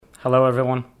Hello,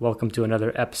 everyone. Welcome to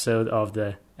another episode of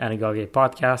the Anagoge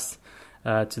podcast.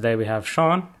 Today we have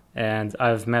Sean, and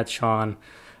I've met Sean,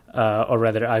 or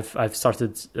rather, I've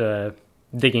started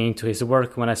digging into his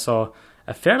work when I saw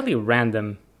a fairly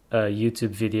random YouTube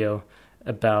video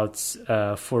about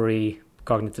Fourier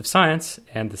cognitive science.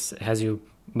 And this, as you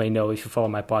may know, if you follow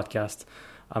my podcast,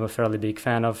 I'm a fairly big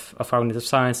fan of cognitive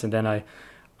science. And then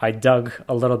I dug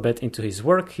a little bit into his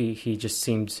work. He just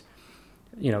seemed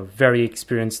very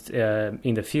experienced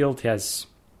in the field. He has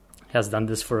done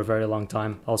this for a very long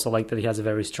time. Also like that he has a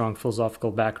very strong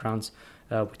philosophical background,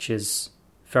 which is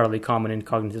fairly common in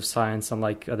cognitive science,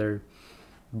 unlike other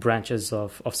branches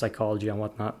of psychology and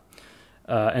whatnot.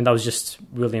 And I was just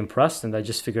really impressed, and I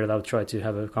just figured I would try to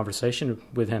have a conversation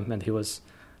with him, and he was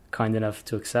kind enough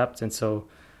to accept. And so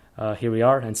here we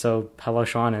are. And so hello,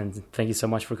 Sean, and thank you so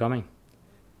much for coming.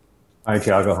 Hi,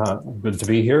 Tiago. Good to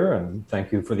be here, and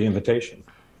thank you for the invitation.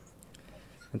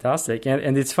 Fantastic.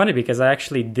 And it's funny because I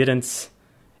actually didn't,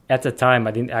 at the time,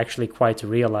 I didn't actually quite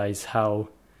realize how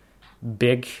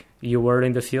big you were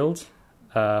in the field.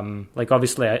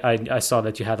 Obviously, I saw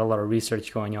that you had a lot of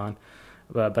research going on,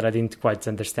 but I didn't quite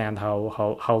understand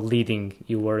how leading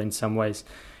you were in some ways.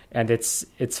 And it's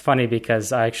funny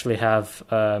because I actually have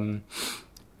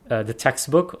the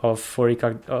textbook of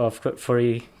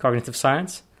Fourier cognitive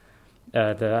science.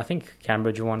 I think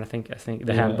Cambridge one. I think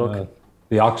the handbook.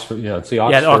 The Oxford, it's the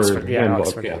Oxford handbook.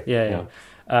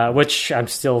 Oxford, which I'm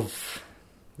still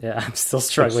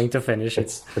struggling to finish.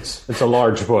 It's a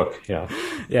large book. Yeah,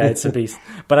 it's a beast.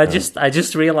 But I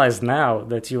just realized now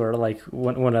that you are like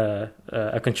one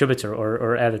a contributor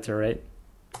or editor, right?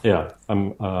 Yeah,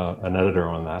 I'm an editor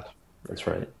on that. That's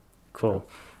right. Cool.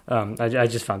 I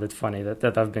just found it funny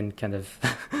that I've been kind of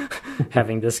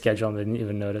having this schedule and didn't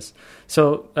even notice.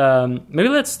 So maybe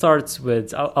let's start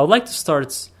with, I would like to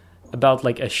start about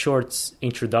like a short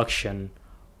introduction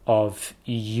of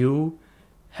you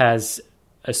as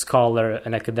a scholar,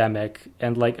 an academic,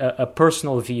 and like a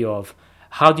personal view of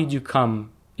how did you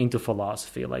come into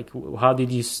philosophy? Like how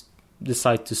did you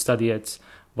decide to study it?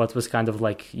 What was kind of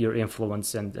like your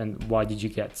influence, and why did you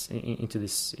get into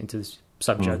this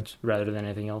subject rather than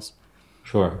anything else?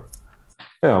 Sure.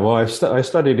 Yeah, well, I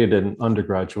studied it in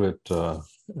undergraduate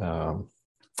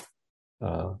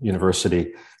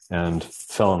university and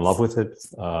fell in love with it,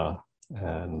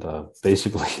 and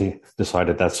basically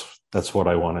decided that's what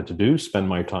I wanted to do, spend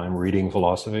my time reading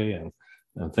philosophy and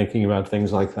thinking about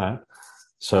things like that.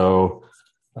 So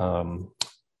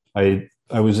I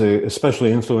was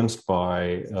especially influenced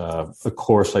by a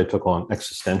course I took on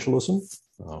existentialism.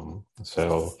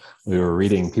 So we were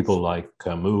reading people like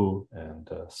Camus and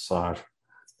Sartre,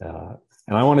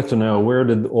 and I wanted to know, where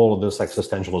did all of this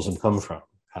existentialism come from?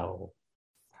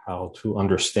 How to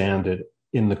understand it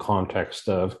in the context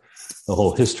of the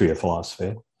whole history of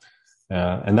philosophy.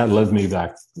 And that led me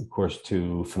back, of course,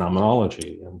 to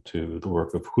phenomenology and to the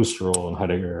work of Husserl and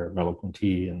Heidegger,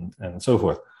 Merleau-Ponty, and so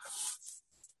forth.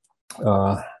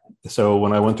 So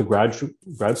when I went to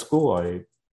grad school, I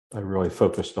really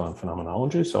focused on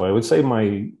phenomenology. So I would say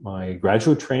my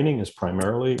graduate training is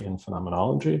primarily in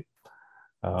phenomenology.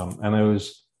 And I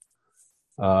was,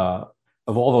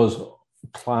 of all those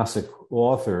classic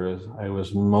authors, I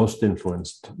was most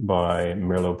influenced by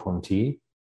Merleau-Ponty,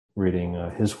 reading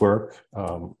his work,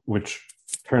 which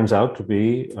turns out to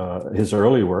be, his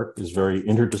early work is very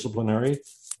interdisciplinary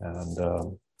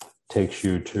and takes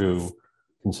you to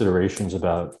considerations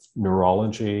about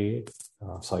neurology,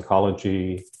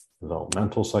 psychology,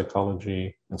 developmental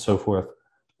psychology, and so forth,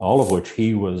 all of which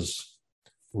he was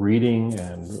reading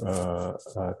and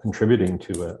contributing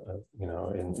to,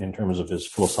 in terms of his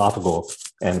philosophical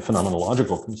and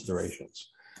phenomenological considerations.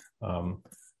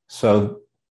 So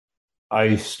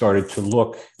I started to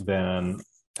look then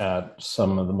at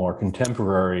some of the more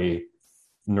contemporary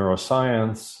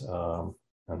neuroscience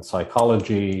and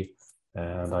psychology,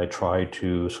 and I tried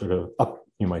to sort of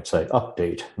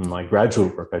update. In my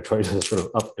graduate work, I tried to sort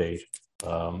of update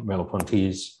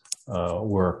Merleau-Ponty's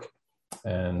work,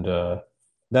 and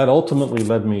that ultimately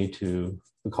led me to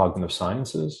the cognitive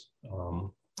sciences,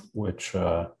 which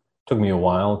took me a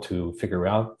while to figure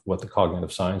out what the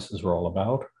cognitive sciences were all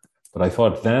about. But I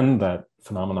thought then that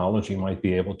phenomenology might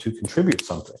be able to contribute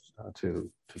something to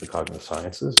the cognitive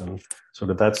sciences, and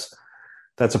sort of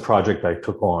that's a project I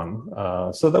took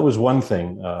on. So that was one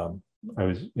thing. I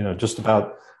was, just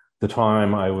about the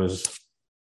time I was,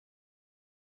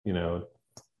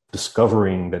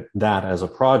 discovering that as a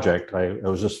project, I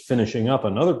was just finishing up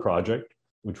another project,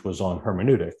 which was on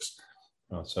hermeneutics.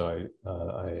 So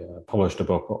I published a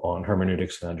book on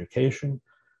hermeneutics and education.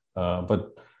 But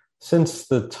since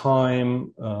the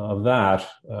time of that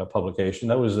publication,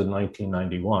 that was in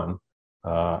 1991,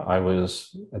 I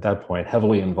was at that point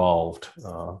heavily involved,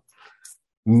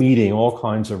 meeting all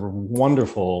kinds of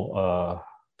wonderful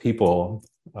people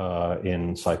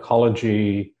in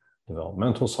psychology,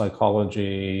 developmental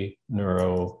psychology,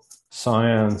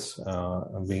 neuroscience,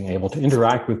 and being able to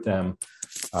interact with them.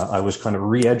 I was kind of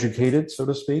re-educated, so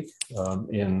to speak,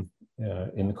 in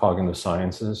the cognitive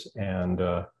sciences, and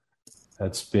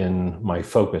that's been my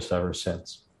focus ever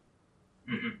since.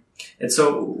 Mm-hmm. And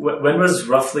so when was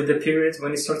roughly the period when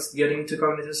you started getting into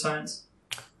cognitive science?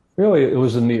 Really, it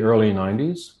was in the early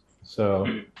 90s. So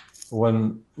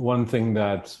one thing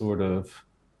that sort of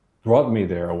brought me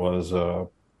there was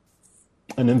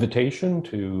an invitation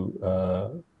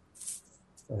to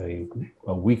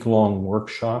a week-long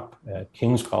workshop at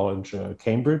King's College,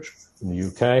 Cambridge, in the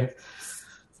UK.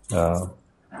 A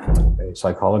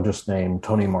psychologist named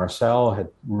Tony Marcel had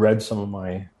read some of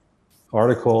my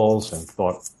articles and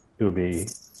thought it would be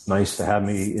nice to have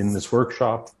me in this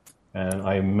workshop. And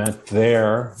I met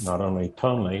there not only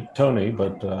Tony,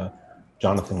 but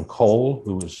Jonathan Cole,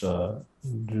 who was doing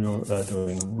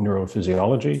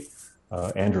neurophysiology,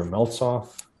 Andrew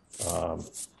Meltzoff,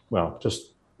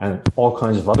 and all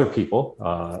kinds of other people,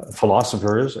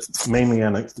 philosophers, mainly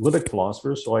analytic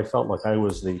philosophers. So I felt like I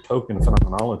was the token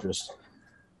phenomenologist.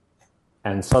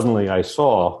 And suddenly I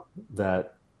saw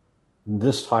that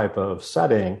this type of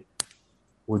setting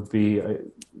would be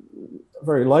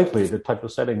very likely the type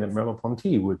of setting that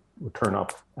Merleau-Ponty would turn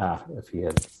up at if he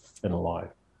had been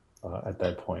alive at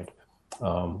that point.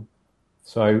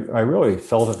 So I really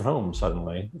felt at home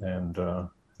suddenly, and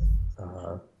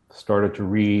started to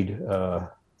read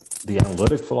the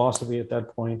analytic philosophy at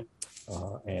that point,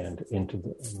 and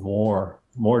into more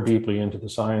deeply into the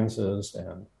sciences.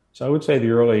 And so I would say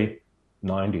the early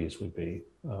 90s would be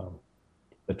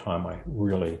the time I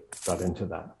really got into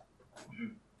that.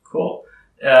 Cool.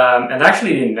 And I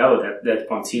actually didn't know that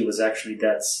Ponty was actually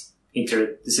that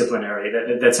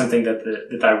interdisciplinary. That's something that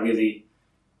I really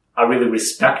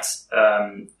respect.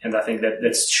 And I think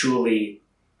that's truly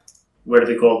where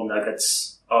the gold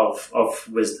nuggets of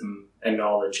wisdom and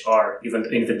knowledge are, even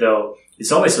though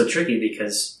it's always so tricky,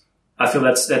 because I feel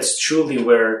that's truly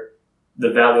where the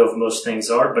value of most things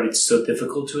are, but it's so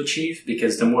difficult to achieve,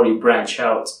 because the more you branch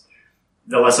out,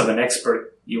 the less of an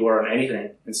expert you are on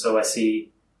anything. And so I see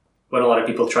when a lot of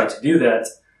people try to do that,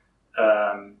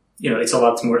 it's a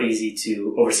lot more easy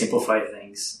to oversimplify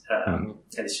things, and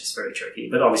it's just very tricky.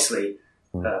 But obviously,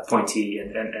 Ponty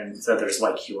and others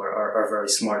like you are very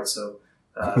smart. So,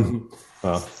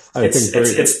 well, I think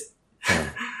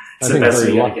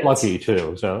very lucky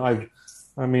too. So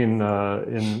I mean,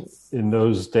 in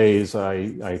those days,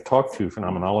 I talked to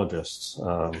phenomenologists,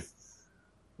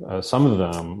 some of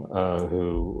them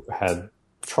who had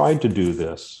tried to do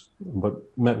this, but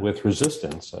met with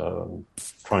resistance,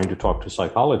 trying to talk to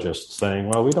psychologists, saying,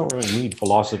 well, we don't really need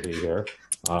philosophy here.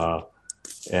 So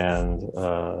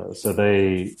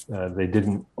they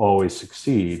didn't always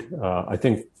succeed. I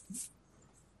think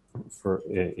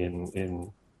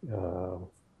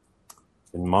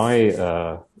in my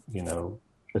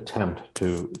attempt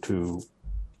to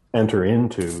enter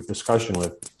into discussion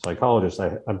with psychologists,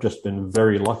 I've just been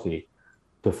very lucky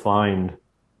to find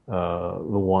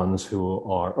the ones who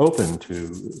are open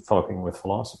to talking with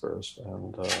philosophers,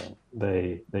 and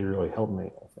they really helped me,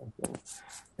 I think,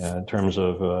 in terms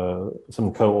of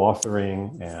some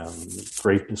co-authoring and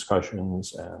great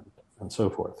discussions and so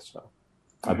forth. So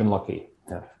I've been lucky.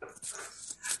 Yeah.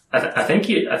 I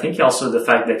think also the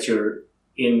fact that you're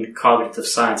in cognitive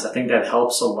science, I think that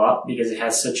helps a lot, because it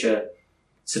has such a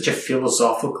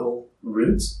philosophical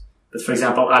root. But for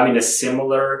example, I'm in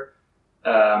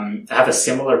I have a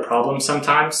similar problem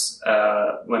sometimes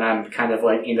when I'm kind of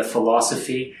like in the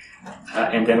philosophy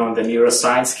and then on the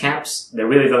neuroscience camps. They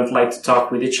really don't like to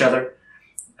talk with each other.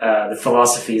 The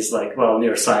philosophy is like, well,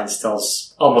 neuroscience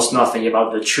tells almost nothing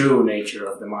about the true nature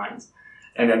of the mind.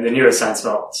 And then the neuroscience,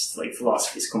 well, it's like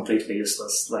philosophy is completely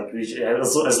useless. Like,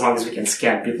 as long as we can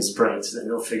scan people's brains, then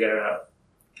we'll figure it out.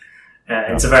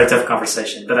 It's a very tough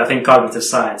conversation. But I think cognitive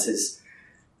science is,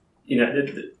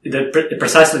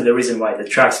 precisely the reason why it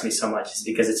attracts me so much is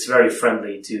because it's very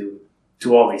friendly to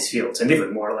all these fields, and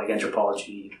even more like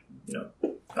anthropology,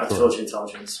 artificial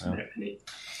intelligence.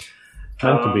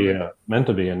 Yeah. Meant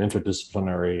to be an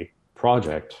interdisciplinary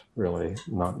project, really,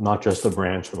 not just a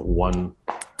branch of one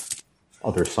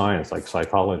other science like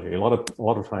psychology. A lot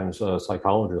of times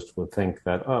psychologists would think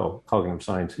that, cognitive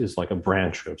science is like a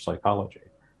branch of psychology,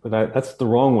 but that's the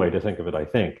wrong way to think of it. I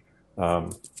think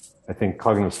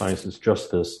cognitive science is just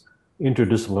this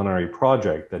interdisciplinary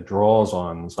project that draws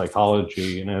on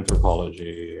psychology and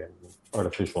anthropology and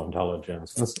artificial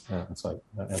intelligence and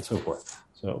so forth.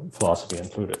 So philosophy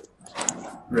included.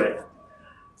 Right.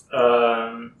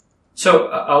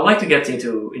 So I'd like to get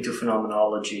into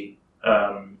phenomenology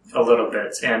a little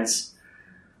bit, and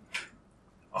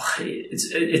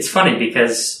it's funny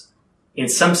because in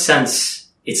some sense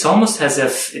it's almost as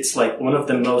if it's like one of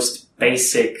the most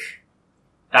basic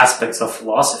aspects of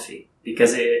philosophy,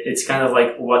 because it's kind of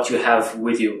like what you have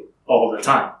with you all the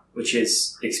time, which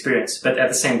is experience. But at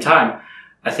the same time,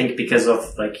 I think because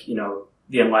of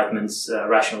the Enlightenment's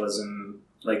rationalism,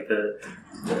 like the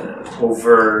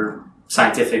over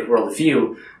scientific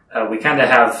worldview, we kind of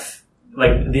have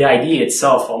the idea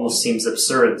itself almost seems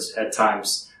absurd at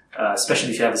times,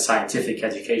 especially if you have a scientific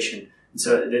education. And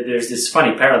so there's this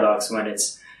funny paradox when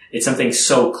it's something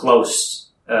so close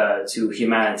to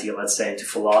humanity, let's say, to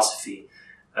philosophy,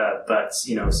 but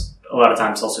a lot of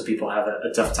times also people have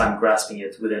a tough time grasping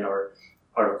it within our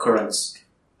current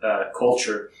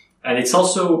culture, and it's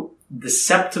also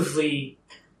deceptively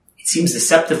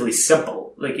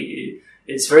simple.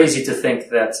 It's very easy to think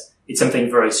that it's something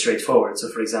very straightforward. So,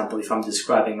 for example, if I'm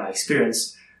describing my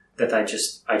experience, that I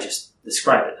just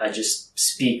describe it. I just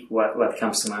speak what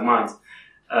comes to my mind.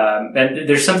 And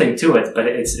there's something to it, but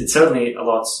it's certainly a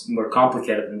lot more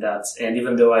complicated than that. And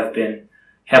even though I've been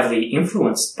heavily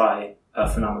influenced by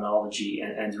phenomenology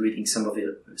and reading some of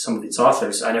its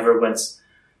authors, I never went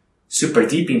super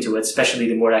deep into it, especially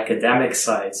the more academic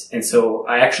side. And so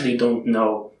I actually don't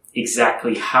know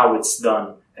exactly how it's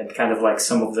done and kind of like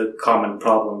some of the common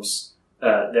problems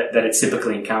that it's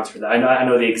typically encountered. I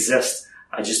know they exist.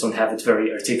 I just don't have it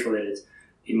very articulated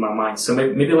in my mind. So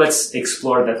maybe let's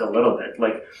explore that a little bit.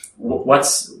 Like,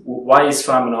 why is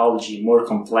phenomenology more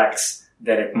complex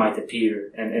than it might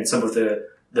appear? And some of the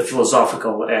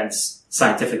philosophical and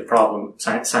scientific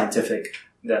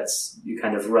that you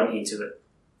kind of run into it.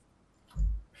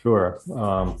 Sure.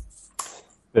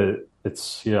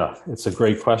 It's a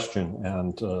great question,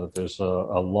 and there's a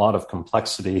lot of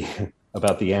complexity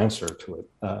about the answer to it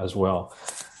as well.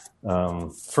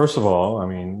 First of all, I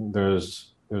mean,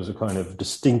 there's a kind of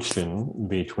distinction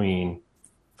between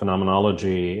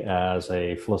phenomenology as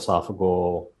a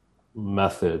philosophical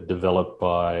method developed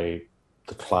by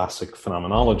the classic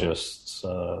phenomenologists,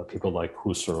 people like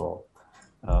Husserl,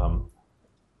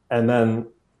 and then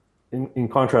in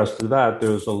contrast to that,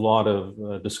 there's a lot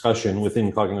of discussion within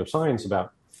cognitive science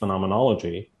about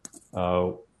phenomenology,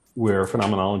 where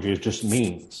phenomenology just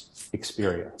means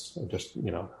experience, just,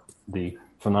 the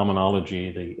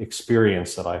phenomenology, the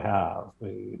experience that I have,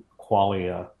 the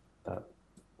qualia that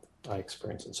I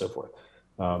experience, and so forth.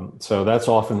 So that's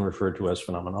often referred to as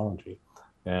phenomenology.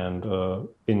 And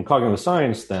in cognitive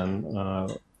science, then,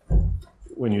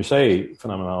 when you say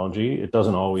phenomenology, it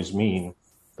doesn't always mean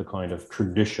the kind of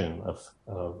tradition of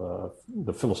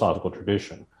the philosophical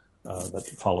tradition that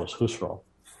follows Husserl.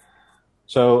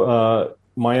 So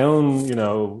my own,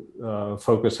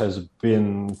 focus has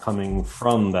been coming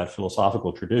from that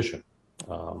philosophical tradition,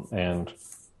 and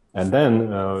then,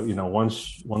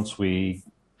 once we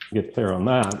get clear on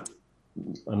that,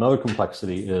 another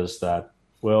complexity is that,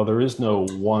 well, there is no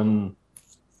one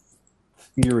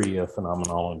theory of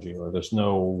phenomenology, or there's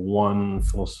no one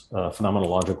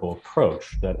phenomenological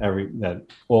approach that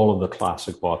all of the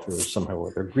classic authors somehow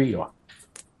would agree on.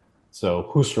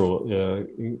 So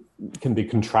Husserl can be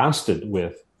contrasted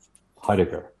with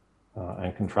Heidegger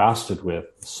and contrasted with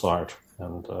Sartre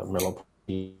and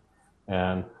Merleau-Ponty,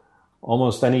 and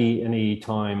almost any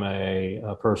time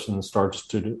a person starts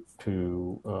to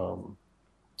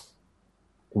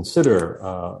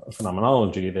consider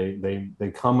phenomenology,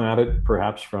 they come at it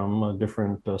perhaps from a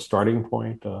different starting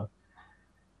point.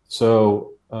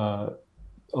 So a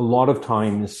lot of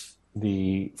times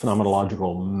the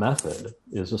phenomenological method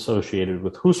is associated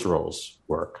with Husserl's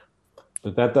work,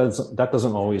 but that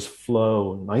doesn't always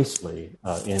flow nicely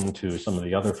into some of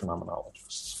the other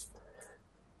phenomenologists.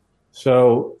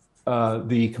 So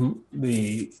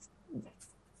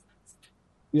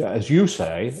as you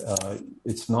say,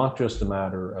 it's not just a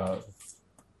matter of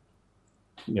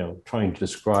trying to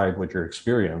describe what you're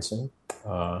experiencing.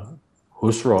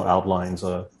 Husserl outlines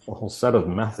a whole set of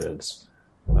methods,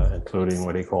 including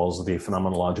what he calls the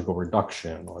phenomenological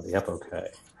reduction, or the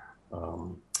epoche,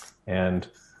 and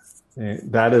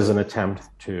that is an attempt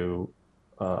to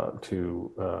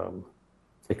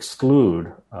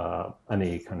exclude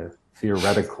any kind of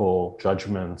theoretical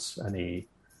judgments, any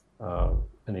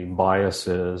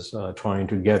biases, trying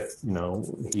to get,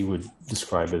 he would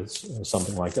describe it as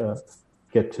something like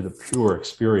get to the pure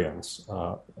experience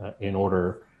in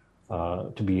order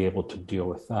to be able to deal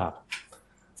with that.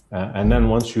 And then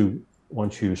once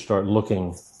you start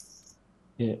looking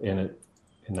in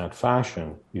that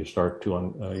fashion, you start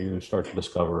to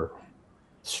discover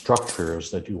structures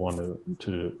that you want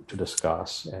to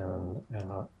discuss.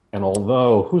 And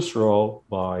although Husserl,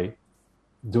 by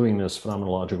doing this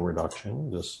phenomenological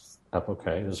reduction, this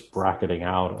epoche, this bracketing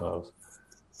out of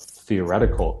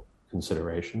theoretical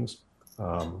considerations,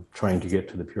 trying to get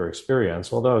to the pure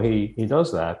experience, although he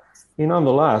does that, he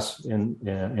nonetheless, in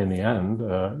the end,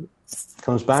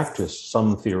 comes back to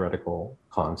some theoretical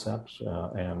concepts,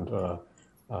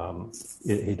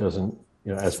 he doesn't,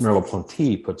 as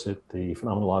Merleau-Ponty puts it, the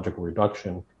phenomenological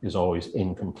reduction is always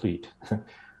incomplete.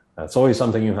 It's always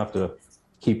something you have to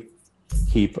keep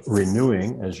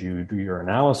renewing as you do your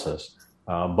analysis,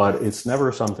 but it's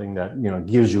never something that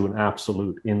gives you an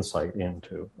absolute insight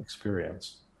into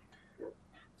experience.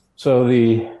 So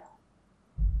the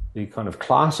kind of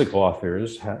classic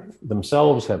authors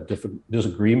themselves have different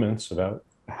disagreements about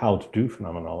how to do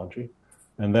phenomenology.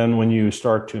 And then when you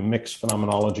start to mix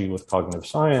phenomenology with cognitive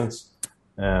science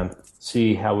and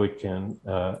see how it can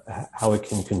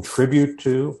contribute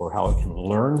to, or how it can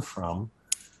learn from,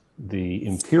 the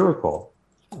empirical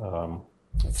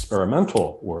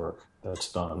experimental work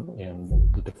that's done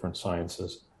in the different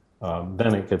sciences,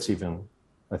 then it gets even,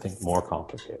 I think, more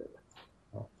complicated.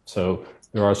 So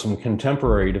there are some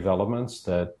contemporary developments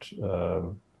that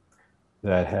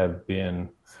have been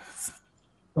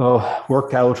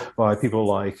worked out by people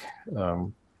like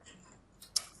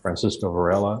Francisco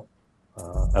Varela,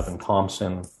 Evan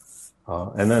Thompson,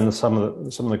 and then some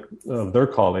of their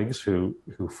colleagues who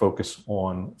focus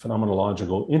on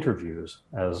phenomenological interviews,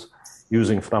 as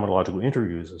using phenomenological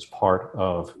interviews as part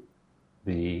of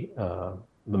the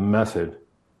method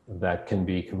that can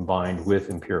be combined with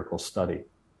empirical study.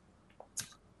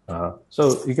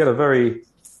 So you get a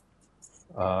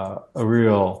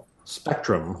real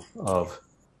spectrum of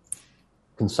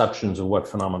conceptions of what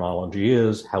phenomenology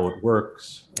is, how it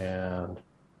works, and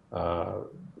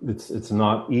it's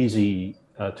not easy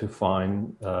to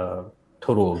find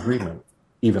total agreement,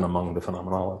 even among the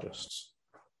phenomenologists.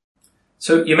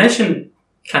 So you mentioned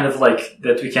kind of like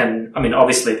that we can,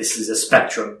 obviously this is a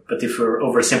spectrum, but if we're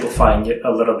oversimplifying it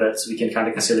a little bit, so we can kind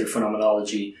of consider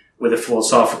phenomenology with a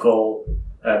philosophical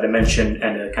dimension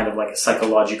and a kind of like a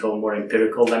psychological, more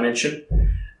empirical dimension.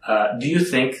 Do you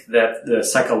think that the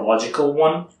psychological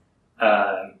one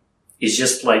is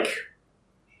just like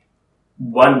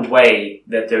one way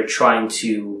that they're trying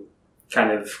to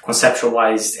kind of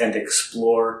conceptualize and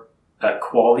explore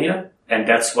qualia, and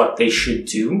that's what they should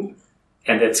do,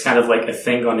 and that's kind of like a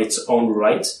thing on its own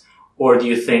right? Or do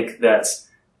you think that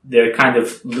they're kind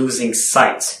of losing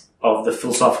sight of the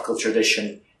philosophical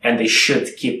tradition, and they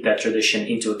should keep that tradition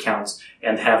into account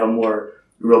and have a more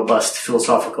robust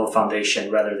philosophical foundation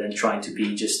rather than trying to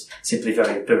be just simply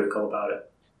very empirical about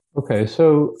it? Okay,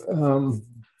 so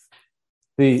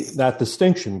that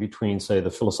distinction between, say,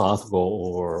 the philosophical,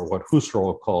 or what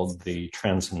Husserl called the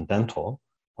transcendental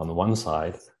on the one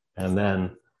side, and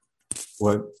then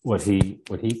what he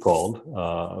called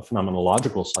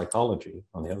phenomenological psychology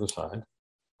on the other side,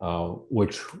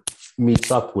 which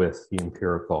meets up with the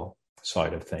empirical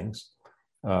side of things.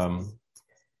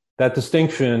 That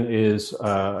distinction is,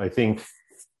 I think,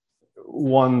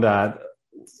 one that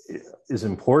is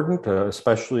important,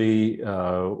 especially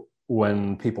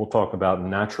when people talk about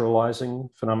naturalizing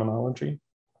phenomenology,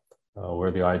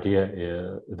 where the idea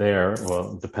is there,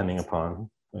 well, depending upon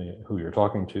who you're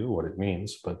talking to, what it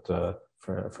means. But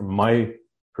from my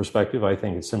perspective, I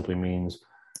think it simply means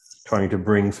trying to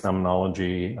bring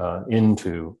phenomenology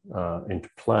into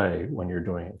play when you're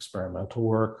doing experimental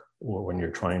work, or when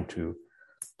you're trying to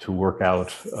work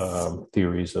out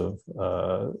theories of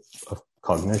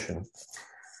cognition.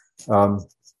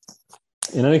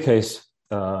 In any case,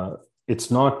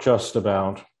 it's not just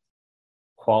about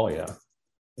qualia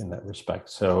in that respect.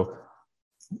 So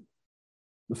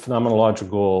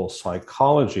phenomenological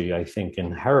psychology, I think,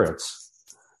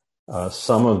 inherits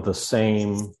some of the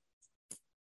same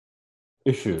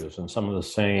issues and some of the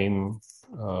same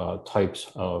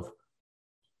types of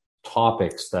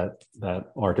topics that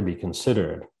are to be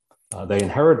considered. They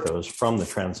inherit those from the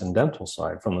transcendental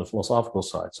side, from the philosophical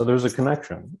side. So there's a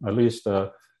connection. At least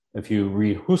if you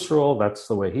read Husserl, that's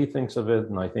the way he thinks of it.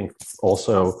 And I think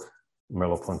also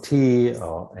Merleau-Ponty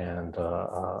and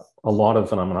a lot of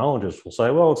phenomenologists will say,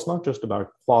 well, it's not just about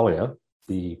qualia,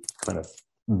 the kind of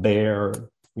bare,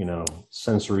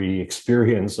 sensory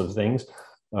experience of things.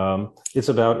 It's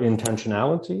about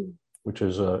intentionality, which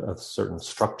is a certain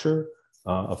structure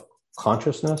of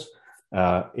consciousness.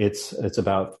 It's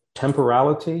about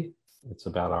temporality, It's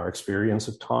about our experience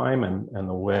of time and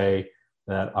the way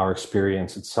that our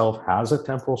experience itself has a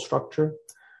temporal structure.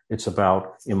 It's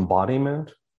about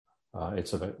embodiment.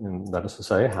 It's about, that is to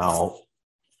say, how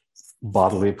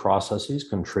bodily processes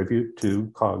contribute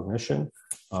to cognition.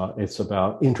 It's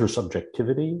about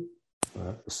intersubjectivity,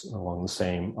 along the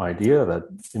same idea that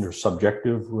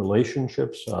intersubjective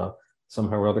relationships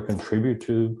somehow or other contribute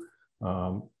to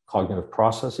cognitive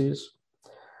processes.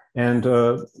 And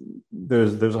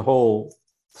there's a whole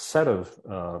set of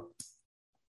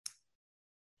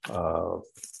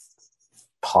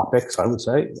topics, I would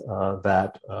say,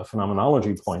 that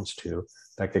phenomenology points to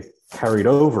that get carried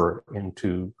over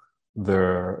into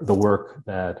the work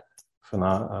that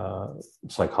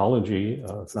psychology,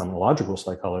 phenomenological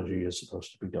psychology, is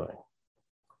supposed to be doing.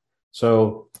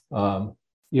 So,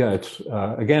 it's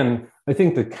again, I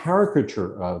think the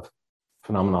caricature of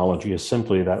phenomenology is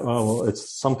simply that, it's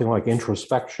something like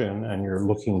introspection, and you're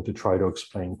looking to try to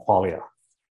explain qualia.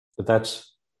 But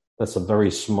that's a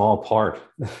very small part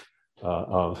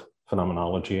of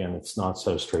phenomenology, and it's not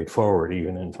so straightforward,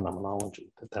 even in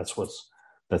phenomenology. That's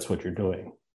what you're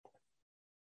doing.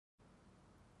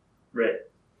 Right.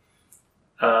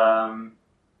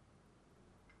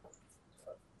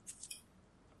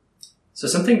 So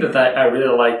something that I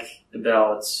really like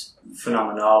about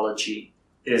phenomenology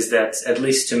is that, at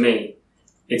least to me,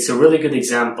 it's a really good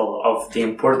example of the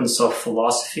importance of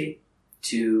philosophy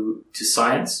to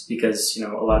science, because, a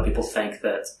lot of people think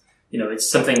that,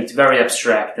 it's something very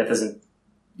abstract that doesn't,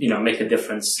 make a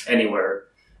difference anywhere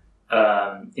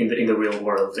in the real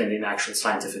world and in actual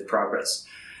scientific progress.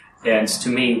 And to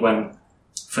me, when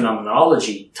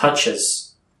phenomenology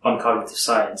touches on cognitive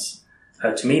science,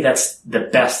 to me, that's the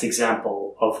best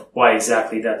example of why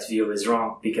exactly that view is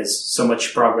wrong, because so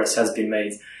much progress has been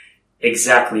made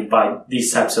exactly by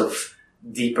these types of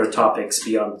deeper topics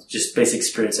beyond just basic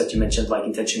experience that you mentioned, like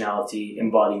intentionality,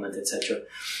 embodiment, etc.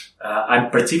 I'm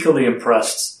particularly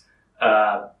impressed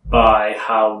by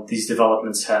how these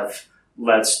developments have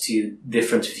led to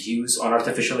different views on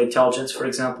artificial intelligence, for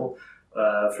example.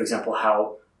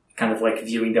 How kind of like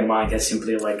viewing the mind as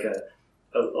simply like a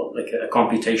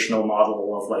computational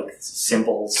model of like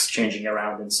symbols changing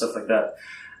around and stuff like that.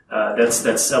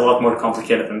 That's a lot more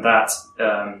complicated than that.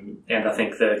 And I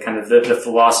think the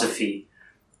philosophy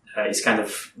is kind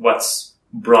of what's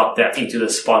brought that into the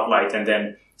spotlight, and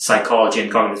then psychology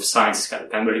and cognitive science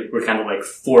we're kind of like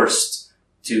forced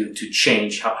to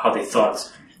change how they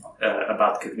thought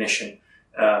about cognition.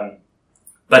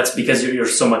 But because you're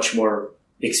so much more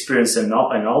experienced and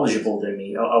knowledgeable than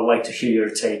me, I'd like to hear your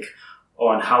take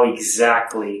on how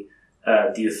exactly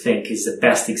do you think is the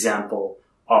best example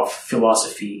of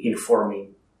philosophy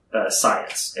informing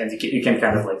science? And you can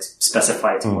kind of like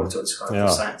specify it more towards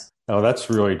cognitive science. Oh, that's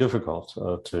really difficult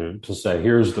to say.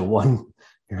 Here's the one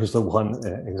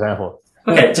example.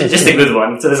 Okay, just a good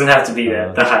one. So it doesn't have to be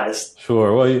the highest.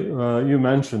 Sure. Well, you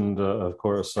mentioned, of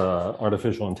course,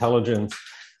 artificial intelligence.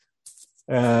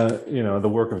 The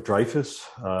work of Dreyfus,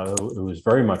 who was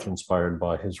very much inspired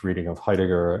by his reading of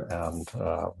Heidegger and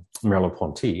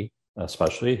Merleau-Ponty,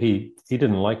 especially. He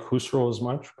didn't like Husserl as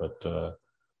much, but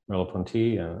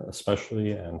Merleau-Ponty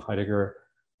especially, and Heidegger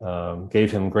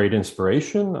gave him great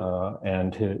inspiration.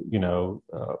 And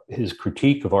his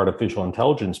critique of artificial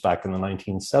intelligence back in the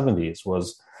 1970s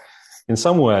was, in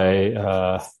some way,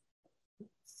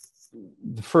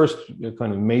 the first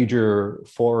kind of major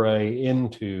foray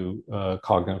into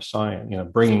cognitive science,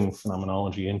 bringing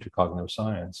phenomenology into cognitive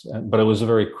science. But it was a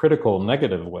very critical,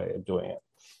 negative way of doing it.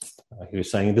 He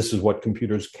was saying, this is what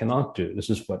computers cannot do. This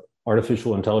is what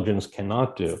artificial intelligence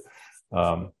cannot do.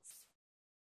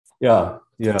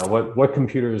 What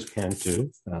computers can't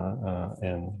do.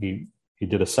 And he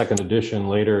did a second edition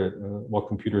later, what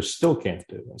computers still can't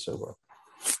do, and so forth.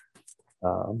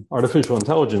 Artificial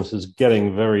intelligence is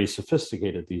getting very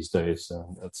sophisticated these days,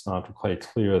 and it's not quite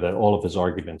clear that all of his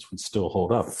arguments would still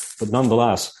hold up. But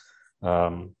nonetheless,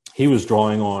 he was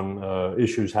drawing on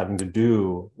issues having to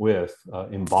do with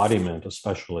embodiment,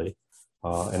 especially,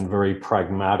 and very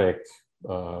pragmatic,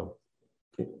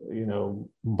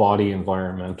 body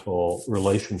environmental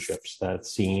relationships that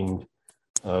seemed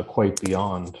quite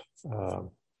beyond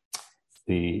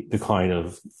the kind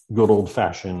of good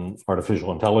old-fashioned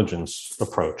artificial intelligence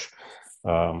approach.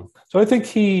 So I think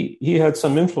he had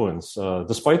some influence,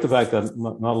 despite the fact that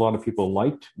not a lot of people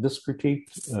liked this critique,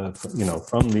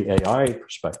 from the AI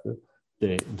perspective.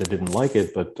 They didn't like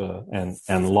it, but and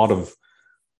a lot of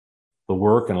the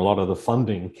work and a lot of the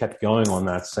funding kept going on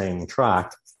that same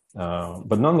track.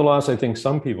 But nonetheless, I think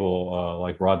some people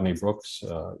like Rodney Brooks,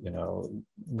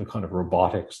 the kind of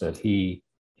robotics that he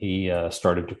he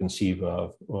started to conceive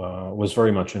of was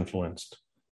very much influenced.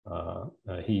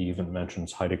 He even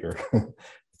mentions Heidegger at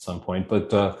some point,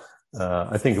 but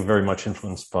I think very much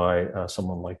influenced by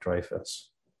someone like Dreyfus.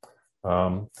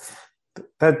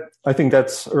 I think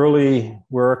that's early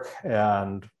work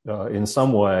and in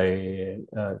some way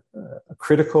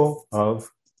critical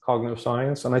of cognitive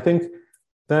science. And I think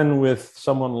then with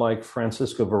someone like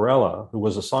Francisco Varela, who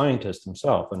was a scientist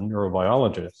himself, a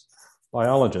neurobiologist,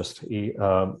 he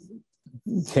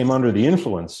came under the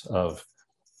influence of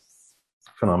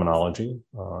phenomenology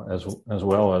as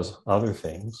well as other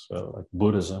things like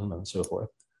Buddhism and so forth.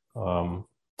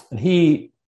 And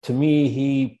he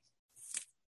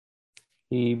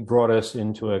brought us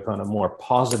into a kind of more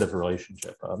positive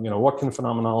relationship. What can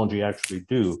phenomenology actually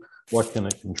do? What can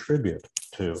it contribute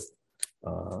to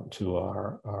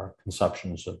our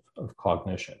conceptions of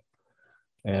cognition?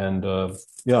 And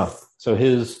so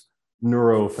his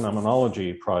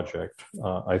neurophenomenology project,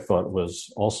 I thought,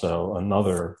 was also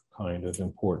another kind of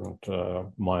important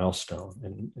milestone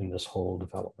in this whole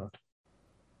development.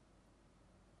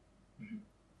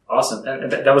 Awesome,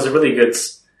 and that was a really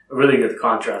good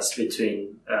contrast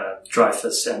between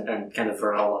Dreyfus and kind of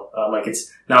Varela. I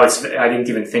didn't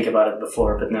even think about it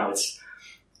before, but now it's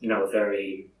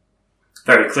very,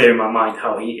 very clear in my mind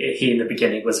how he in the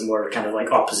beginning was more kind of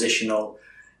like oppositional.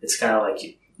 It's kind of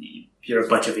like you're a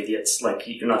bunch of idiots, like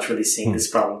you're not really seeing this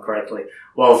problem correctly.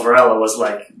 While Varela was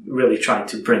like really trying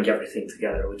to bring everything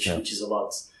together, which is a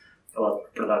lot more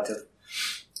productive.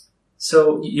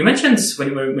 So you mentioned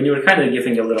when you were kind of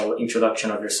giving a little introduction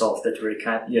of yourself that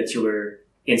you were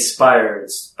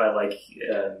inspired by like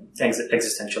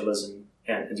existentialism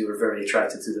and you were very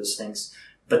attracted to those things.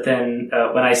 But then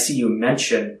when I see you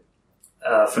mention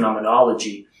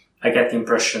phenomenology, I get the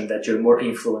impression that you're more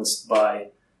influenced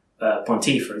by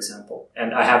Ponty, for example.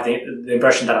 And I have the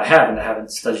impression that I have, and I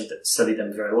haven't studied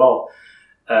them very well,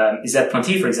 is that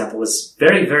Ponty, for example, was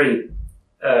very, very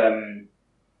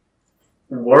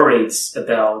worried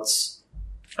about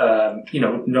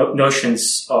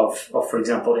notions of, for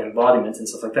example, embodiment and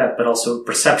stuff like that, but also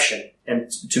perception. And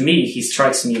to me, he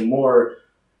strikes me more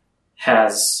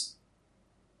as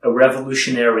a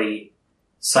revolutionary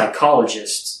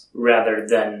psychologist rather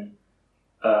than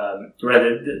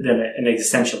an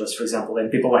existentialist, for example.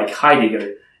 And people like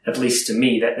Heidegger, at least to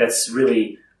me, that's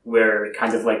really where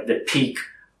kind of like the peak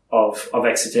of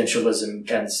existentialism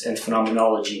and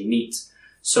phenomenology meet.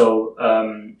 So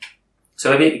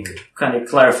maybe kind of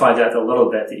clarify that a little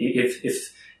bit.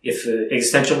 If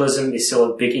existentialism is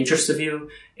still a big interest of you,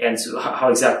 and how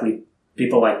exactly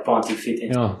people like Ponty fit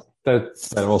into it.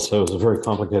 That also is a very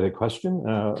complicated question,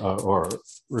 or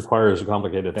requires a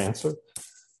complicated answer.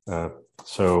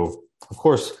 So, of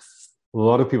course, a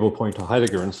lot of people point to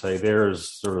Heidegger and say there's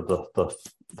sort of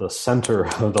the center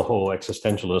of the whole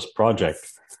existentialist project.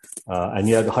 And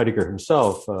yet Heidegger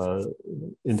himself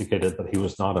indicated that he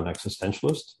was not an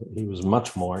existentialist. He was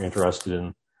much more interested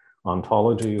in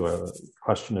ontology or the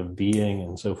question of being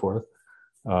and so forth.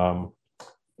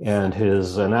 And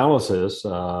his analysis,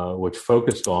 which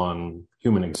focused on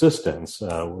human existence,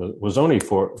 was only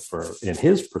for, in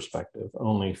his perspective,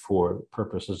 only for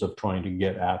purposes of trying to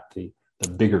get at the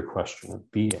bigger question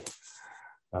of being.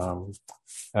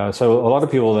 So a lot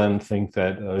of people then think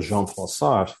that Jean-Paul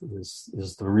Sartre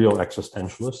is the real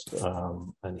existentialist,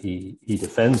 and he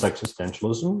defends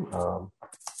existentialism.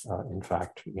 In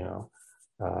fact,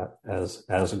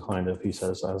 as a kind of, he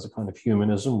says, as a kind of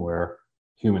humanism where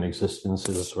human existence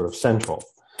is sort of central.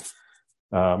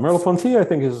 Merleau-Ponty, I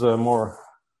think, is more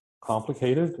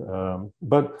complicated,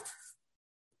 but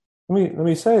let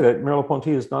me say that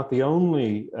Merleau-Ponty is not the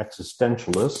only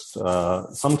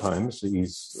existentialist. Sometimes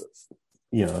he's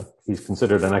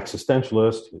considered an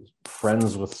existentialist. He's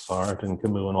friends with Sartre and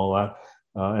Camus and all that,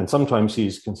 and sometimes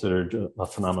he's considered a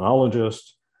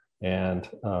phenomenologist. And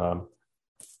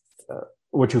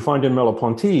what you find in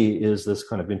Merleau-Ponty is this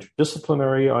kind of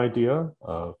interdisciplinary idea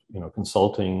of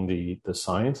consulting the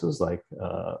sciences like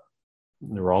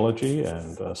neurology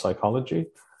and psychology.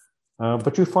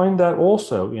 But you find that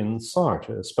also in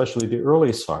Sartre, especially the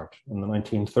early Sartre in the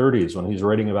 1930s when he's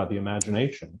writing about the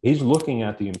imagination. He's looking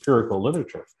at the empirical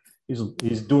literature.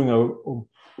 He's doing a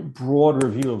broad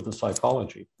review of the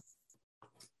psychology.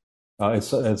 It's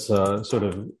sort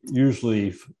of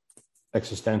usually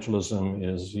existentialism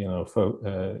is, for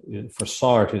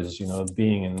Sartre is,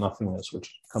 being and nothingness,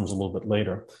 which comes a little bit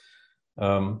later.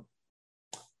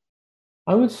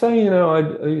 I would say,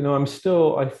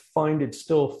 I find it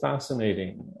still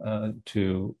fascinating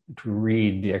to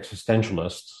read the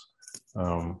existentialists,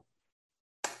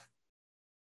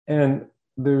 and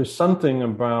there's something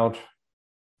about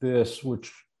this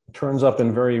which turns up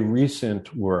in very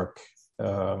recent work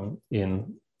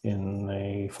in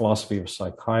a philosophy of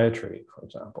psychiatry, for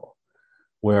example,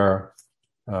 where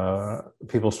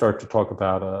people start to talk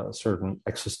about a certain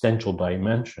existential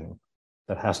dimension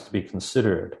that has to be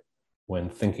considered when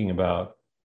thinking about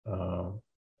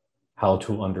how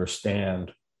to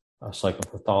understand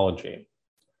psychopathology,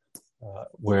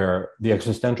 where the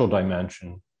existential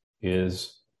dimension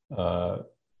is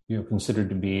considered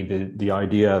to be the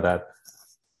idea that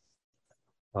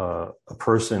a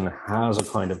person has a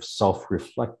kind of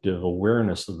self-reflective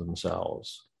awareness of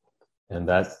themselves, and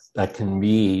that can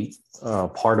be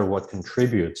part of what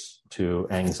contributes to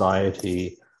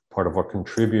anxiety, part of what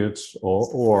contributes,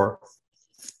 or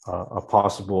a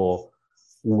possible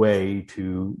way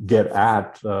to get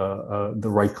at the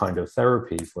right kind of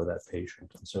therapy for that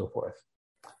patient, and so forth.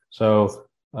 So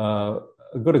a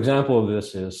good example of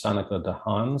this is Sanaka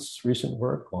Dahan's recent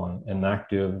work on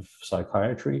enactive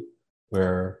psychiatry,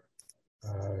 where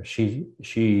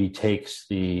she takes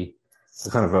the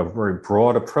kind of a very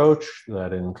broad approach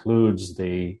that includes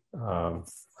the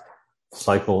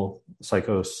psychosocial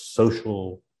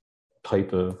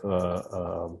type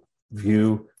of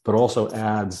view, but also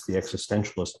adds the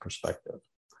existentialist perspective.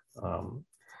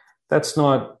 That's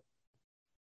not,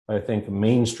 I think,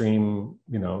 mainstream,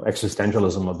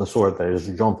 existentialism of the sort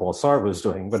that Jean-Paul Sartre was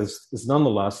doing, but it's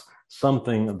nonetheless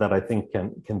something that I think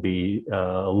can be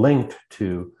linked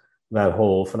to that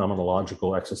whole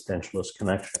phenomenological existentialist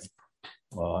connection.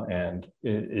 And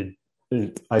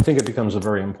I think it becomes a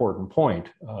very important point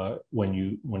when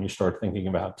you start thinking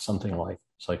about something like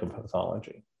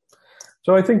psychopathology.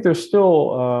 So I think there's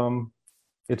still,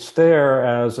 it's there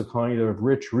as a kind of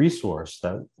rich resource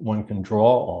that one can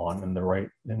draw on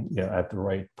at the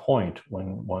right point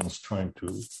when one's trying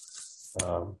to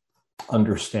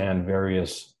understand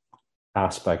various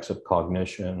aspects of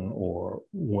cognition, or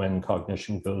when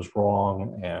cognition goes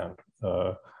wrong, and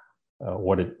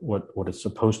what it's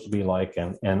supposed to be like,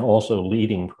 and also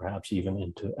leading perhaps even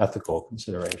into ethical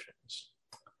considerations.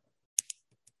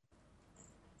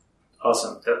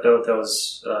 Awesome. That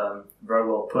was very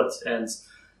well put. And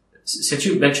since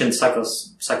you mentioned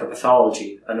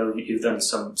psychopathology, I know you've done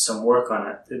some work on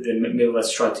it. Then maybe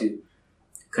let's try to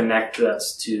connect that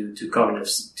to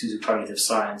cognitive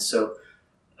science. So,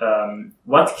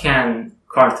 what can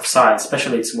cognitive science,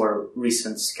 especially its more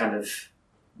recent kind of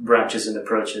branches and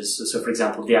approaches, so for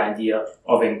example, the idea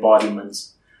of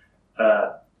embodiment,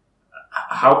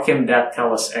 how can that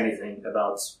tell us anything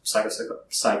about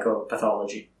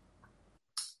psychopathology?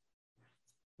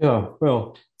 Yeah,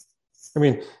 well, I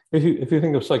mean, if you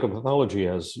think of psychopathology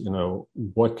as,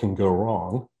 what can go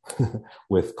wrong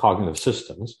with cognitive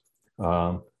systems,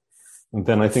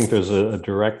 then I think there's a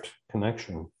direct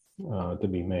connection to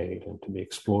be made and to be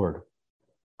explored.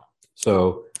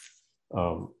 So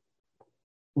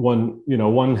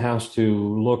one has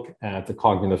to look at the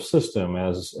cognitive system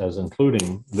as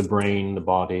including the brain, the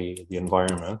body, the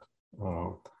environment.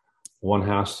 One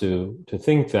has to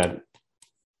think that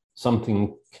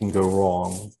something can go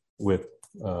wrong with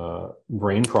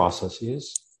brain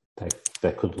processes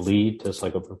that could lead to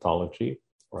psychopathology,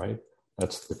 right?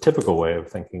 That's the typical way of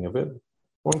thinking of it.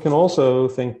 One can also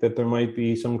think that there might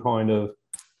be some kind of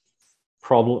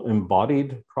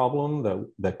embodied problem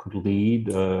that could lead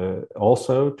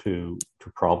also to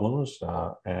problems,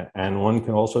 and one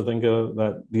can also think of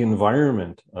that the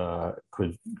environment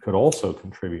could also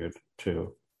contribute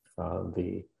to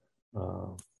the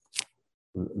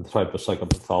type of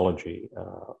psychopathology,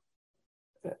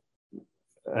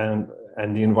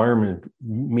 and the environment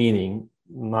meaning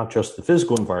not just the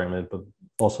physical environment, but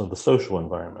also the social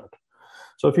environment.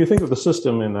 So if you think of the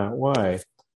system in that way,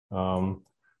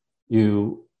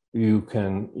 you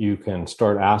can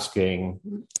start asking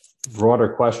broader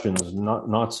questions,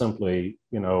 not simply,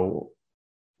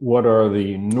 what are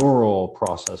the neural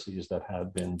processes that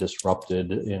have been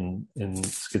disrupted in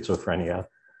schizophrenia,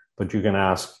 but you can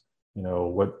ask,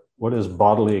 what is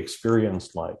bodily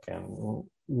experience like, and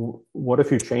what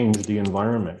if you change the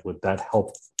environment? Would that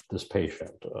help this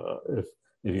patient? If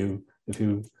you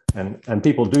and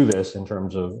people do this in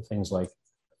terms of things like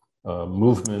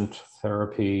movement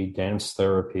therapy, dance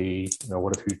therapy.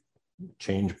 What if you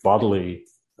change bodily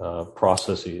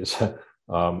processes,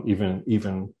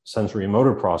 even sensory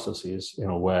motor processes in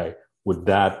a way? Would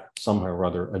that somehow or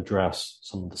other address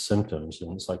some of the symptoms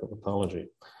in psychopathology?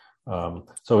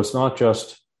 So it's not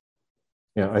just,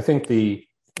 I think in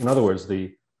other words,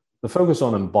 the focus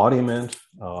on embodiment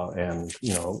and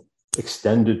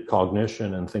extended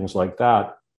cognition and things like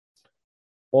that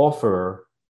offer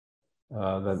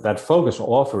that focus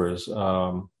offers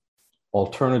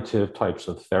alternative types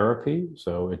of therapy.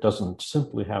 So it doesn't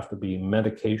simply have to be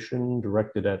medication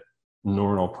directed at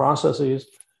neuronal processes.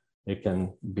 It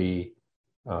can be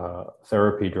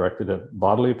therapy directed at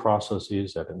bodily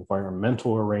processes, at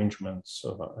environmental arrangements.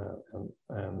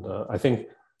 And I think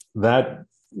that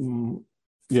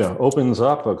opens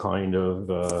up a kind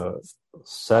of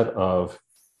set of,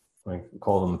 I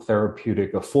call them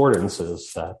therapeutic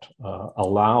affordances that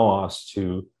allow us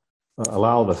to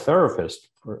allow the therapist,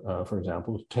 for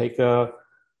example, to take a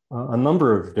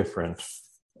number of different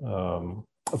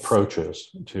approaches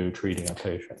to treating a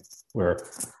patient, where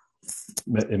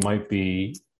it might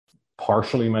be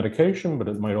partially medication, but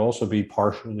it might also be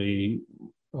partially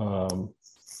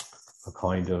a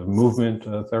kind of movement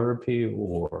therapy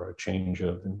or a change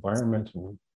of environment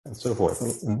and so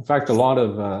forth. In fact,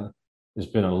 there's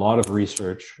been a lot of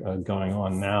research going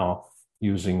on now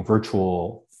using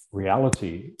virtual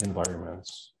reality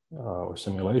environments or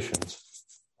simulations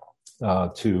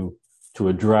to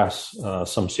address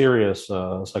some serious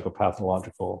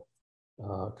psychopathological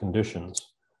conditions.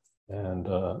 And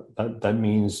that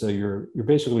means you're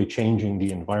basically changing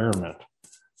the environment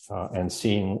and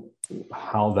seeing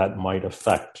how that might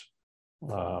affect,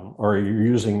 or you're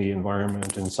using the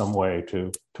environment in some way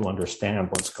to understand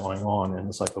what's going on in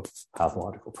the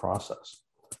psychopathological process.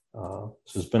 So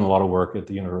there's been a lot of work at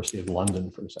the University of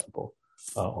London, for example,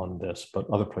 on this, but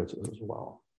other places as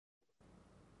well.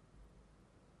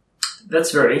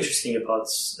 That's very interesting about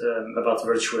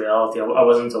virtual reality. I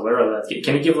wasn't aware of that.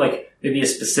 Can you give maybe a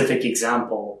specific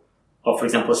example of, for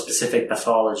example, a specific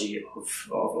pathology of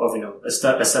a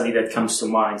study that comes to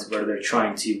mind where they're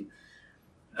trying to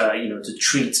to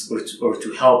treat or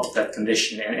to help that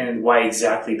condition, and why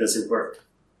exactly does it work?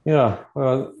 Yeah,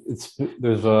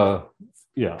 there's a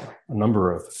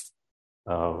number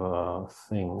of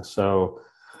things. So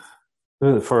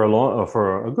for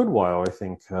a good while, I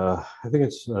think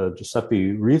it's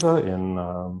Giuseppe Riva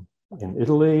in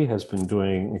Italy has been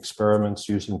doing experiments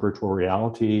using virtual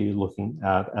reality, looking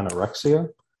at anorexia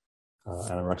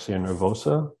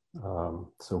nervosa,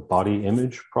 so body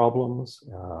image problems,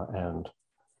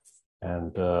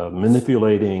 and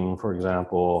manipulating, for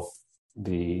example,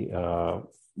 the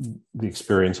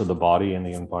experience of the body and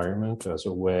the environment as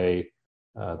a way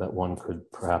that one could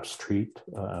perhaps treat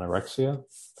anorexia.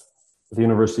 At the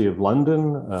University of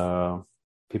London,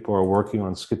 people are working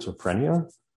on schizophrenia.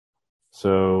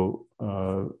 So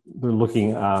they're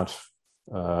looking at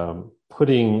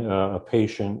putting a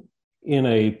patient in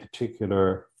a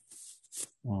particular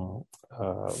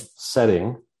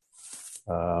setting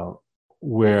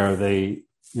where the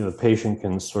patient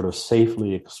can sort of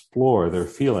safely explore their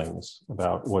feelings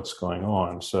about what's going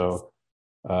on. So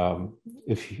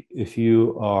if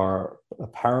you are a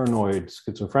paranoid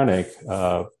schizophrenic,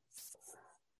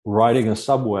 riding a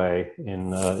subway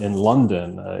in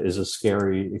London is a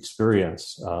scary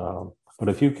experience. But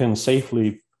if you can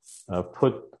safely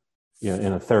put,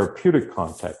 in a therapeutic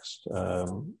context,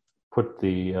 put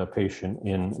the patient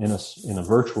in a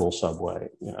virtual subway,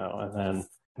 and then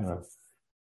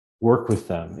work with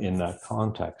them in that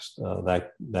context,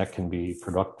 that can be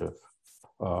productive.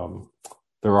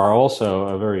 There are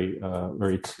also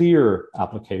very clear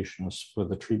applications for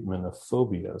the treatment of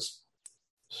phobias.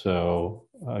 So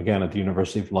again, at the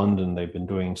University of London, they've been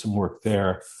doing some work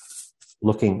there,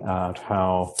 looking at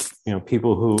how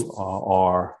people who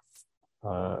are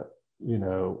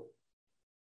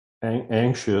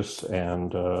anxious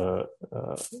and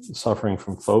suffering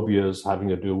from phobias having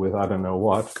to do with I don't know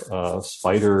what,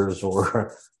 spiders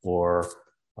or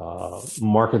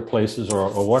marketplaces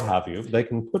or what have you, they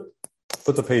can put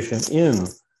the patient in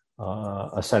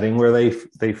a setting where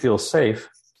they feel safe,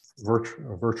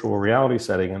 a virtual reality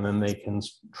setting, and then they can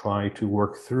try to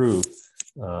work through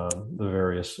the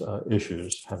various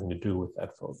issues having to do with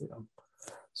that phobia.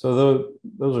 So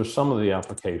those are some of the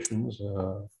applications.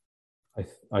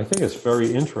 I think it's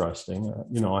very interesting.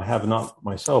 I have not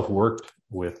myself worked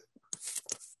with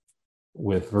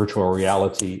virtual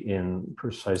reality in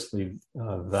precisely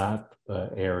that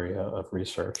area of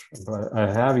research, but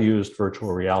I have used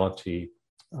virtual reality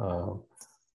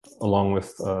along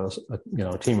with a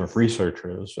team of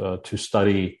researchers to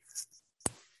study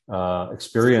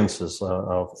experiences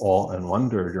of awe and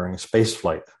wonder during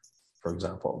spaceflight, for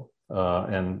example,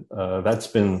 and that's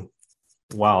been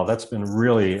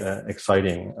really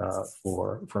exciting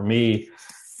for me,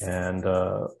 and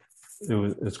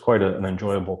it's quite an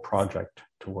enjoyable project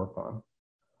to work on.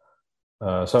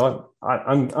 So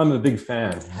I'm a big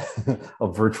fan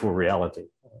of virtual reality.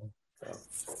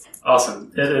 Awesome.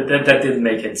 That did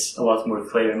make it a lot more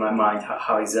clear in my mind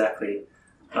how exactly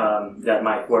that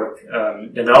might work.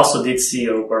 And I also did see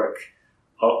your work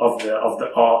of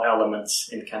the all elements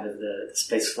in kind of the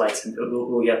space flights, and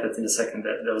we'll get that in a second.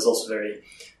 That was also very,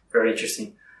 very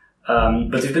interesting.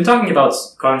 But we've been talking about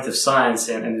cognitive science,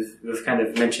 and we've kind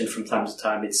of mentioned from time to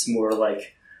time it's more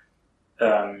like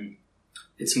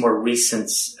it's more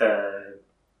recent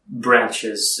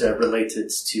branches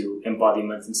related to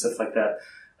embodiment and stuff like that.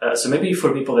 So maybe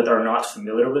for people that are not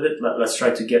familiar with it, let's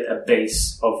try to get a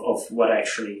base of what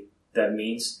actually that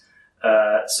means.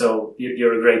 So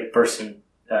you're a great person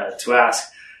to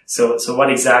ask. So what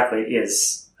exactly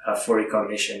is Fourier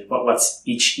cognition? What's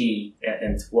each E,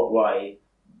 and why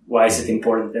is it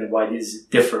important, and why does it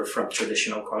differ from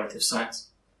traditional cognitive science?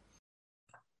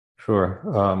 Sure.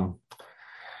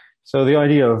 So the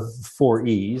idea of 4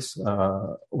 E's,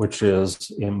 which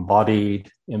is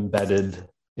embodied, embedded,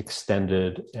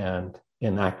 extended, and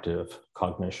inactive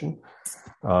cognition,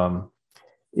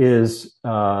 is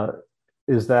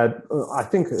that I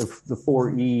think the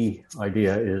 4E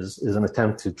idea is an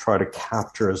attempt to try to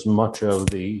capture as much of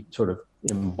the sort of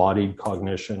embodied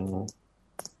cognition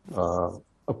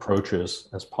approaches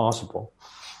as possible.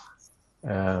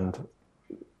 And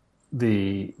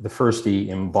the first E,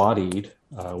 embodied,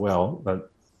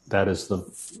 that is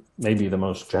maybe the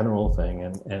most general thing,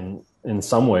 and in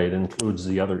some way it includes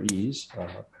the other E's,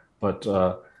 but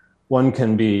one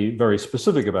can be very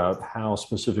specific about how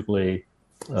specifically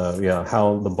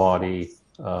how the body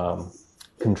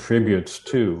contributes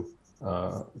to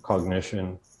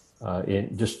cognition,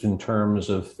 in terms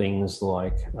of things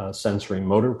like sensory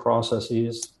motor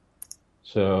processes.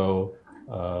 So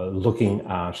looking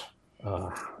at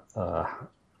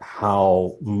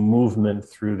how movement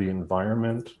through the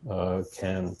environment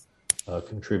can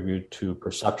contribute to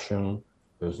perception.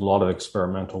 There's a lot of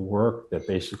experimental work that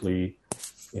basically,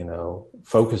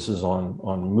 focuses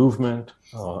on movement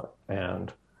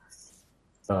and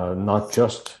not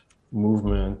just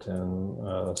movement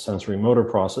and sensory motor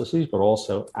processes, but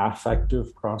also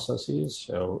affective processes.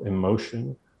 So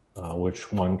emotion,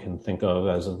 which one can think of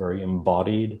as a very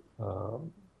embodied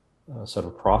set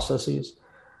of processes.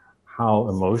 How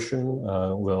emotion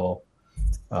will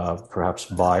perhaps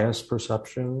bias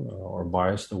perception or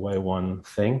bias the way one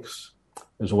thinks.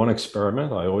 There's one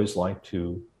experiment I always like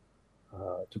to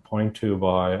point to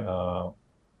by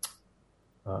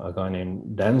a guy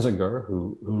named Denzinger,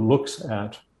 who looks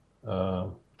at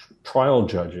trial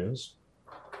judges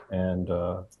and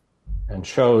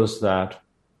shows that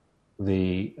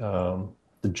the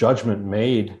judgment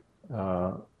made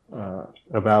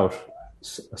about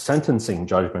sentencing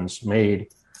judgments made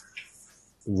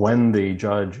when the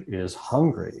judge is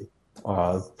hungry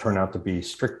turn out to be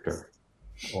stricter,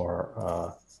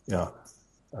 or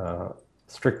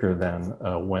stricter than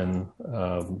when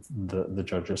the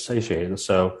judge is satiated.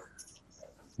 So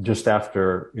just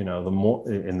after,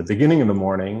 in the beginning of the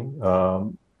morning,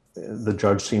 the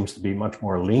judge seems to be much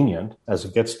more lenient. As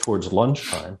it gets towards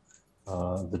lunchtime,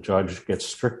 the judge gets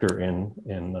stricter in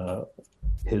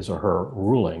his or her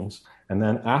rulings. And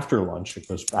then after lunch, it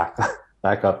goes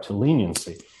back up to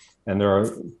leniency. And there are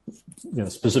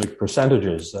specific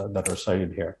percentages that are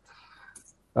cited here.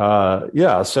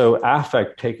 So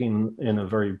affect, taken in a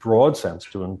very broad sense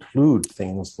to include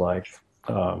things like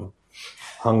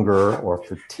hunger or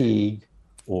fatigue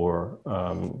or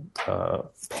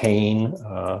pain,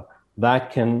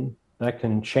 that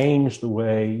can change the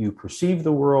way you perceive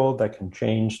the world, that can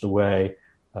change the way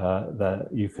that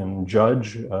you can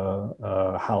judge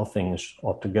how things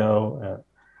ought to go,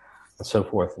 and so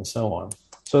forth and so on.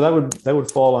 So that would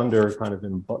fall under kind of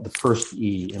the first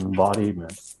E,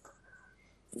 embodiment.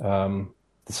 The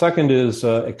second is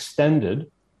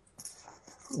extended,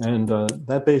 and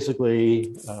that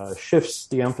basically shifts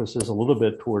the emphasis a little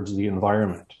bit towards the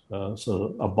environment.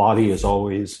 So a body is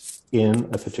always in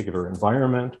a particular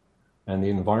environment, and the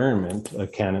environment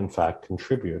can in fact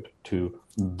contribute to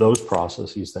those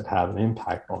processes that have an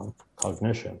impact on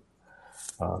cognition.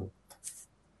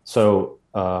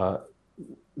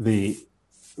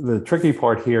 The tricky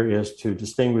part here is to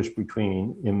distinguish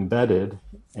between embedded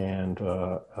and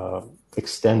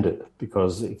extended,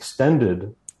 because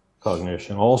extended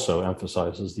cognition also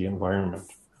emphasizes the environment.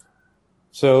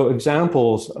 So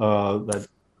examples that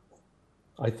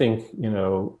I think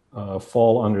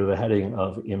fall under the heading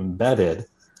of embedded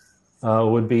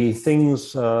would be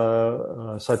things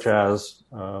such as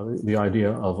the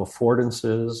idea of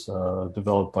affordances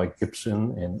developed by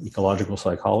Gibson in ecological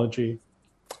psychology,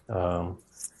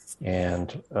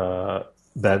 and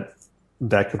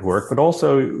that could work. But also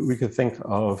we could think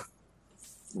of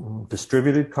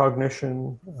distributed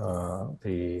cognition,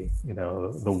 the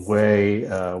way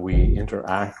we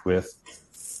interact with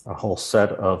a whole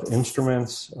set of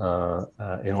instruments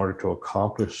in order to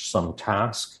accomplish some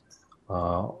task,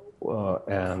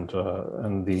 and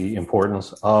the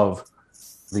importance of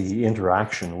the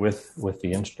interaction with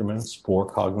the instruments for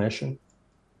cognition.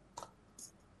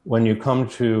 When you come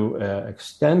to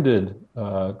extended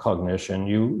cognition,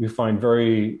 you find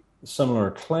very similar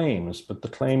claims, but the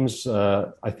claims,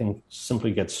 I think,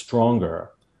 simply get stronger.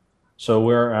 So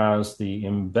whereas the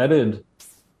embedded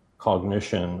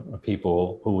cognition of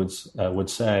people who would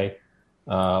say,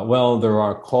 well, there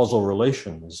are causal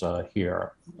relations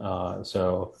here.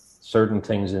 So certain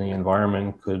things in the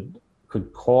environment could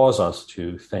cause us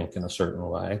to think in a certain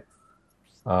way.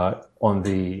 On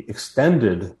the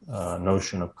extended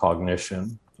notion of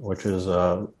cognition, which is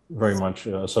very much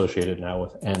associated now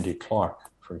with Andy Clark,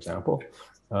 for example,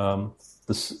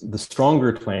 the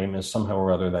stronger claim is somehow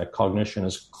or other that cognition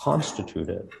is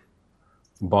constituted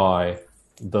by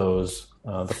those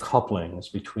the couplings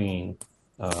between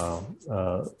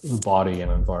body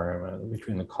and environment,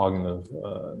 between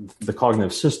the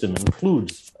cognitive system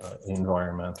includes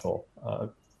environmental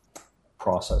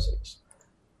processes.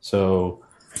 So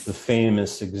the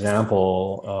famous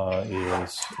example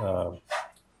is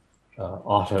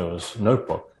Otto's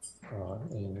notebook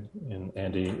in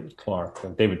Andy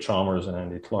Clark, David Chalmers and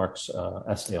Andy Clark's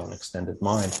essay on extended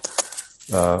mind,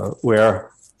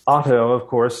 where Otto, of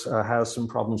course, has some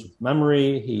problems with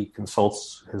memory. He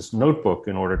consults his notebook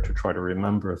in order to try to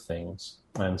remember things.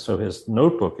 And so his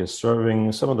notebook is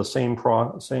serving some of the same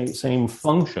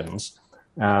functions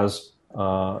as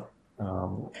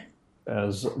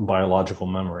biological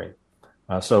memory.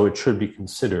 So it should be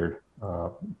considered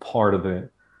part of the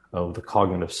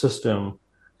cognitive system,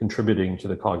 contributing to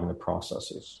the cognitive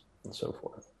processes and so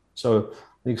forth. So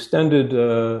the extended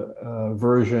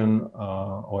version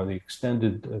or the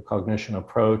extended cognition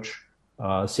approach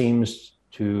seems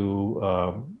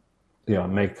to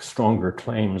make stronger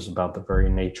claims about the very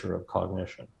nature of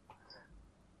cognition.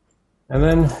 And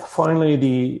then finally,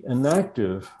 the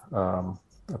enactive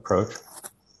approach,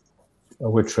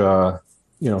 which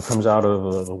comes out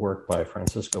of the work by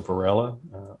Francisco Varela,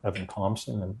 Evan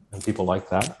Thompson, and people like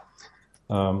that.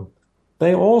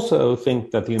 They also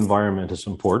think that the environment is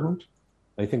important.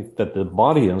 They think that the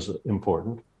body is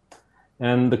important.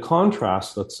 And the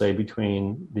contrast, let's say,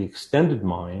 between the extended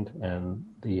mind and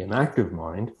the inactive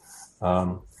mind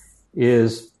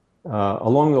is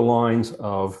along the lines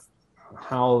of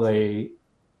how they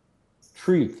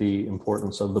treat the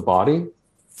importance of the body,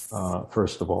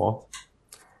 first of all.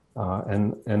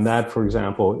 And that, for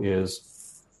example,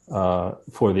 is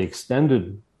for the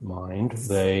extended mind,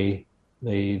 they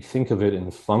think of it in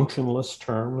functionless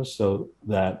terms, so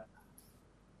that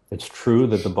it's true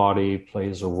that the body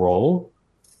plays a role,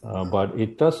 but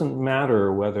it doesn't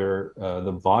matter whether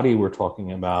the body we're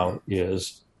talking about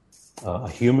is a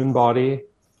human body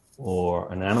or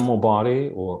an animal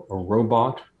body or a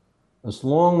robot, as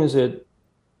long as it,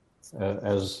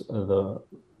 as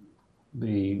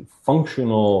the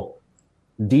functional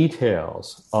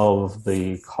details of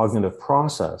the cognitive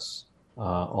process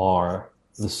are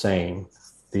the same,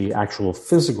 the actual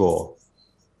physical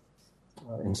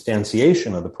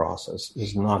instantiation of the process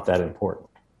is not that important.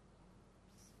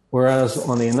 Whereas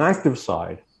on the inactive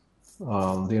side, the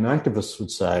inactivists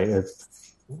would say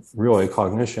really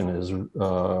cognition is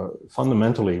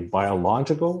fundamentally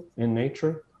biological in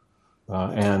nature,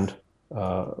 and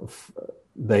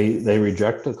they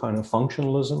reject a kind of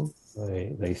functionalism.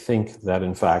 They think that,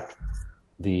 in fact,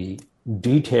 the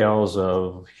details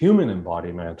of human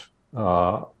embodiment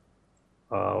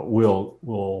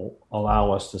will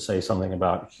allow us to say something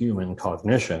about human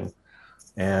cognition,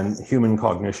 and human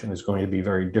cognition is going to be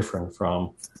very different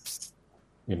from,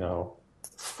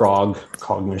 frog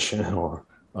cognition or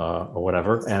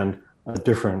whatever, and a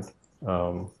different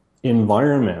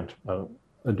environment, a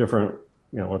different,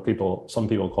 what some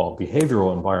people call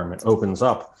behavioral environment opens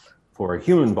up for a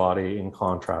human body in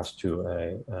contrast to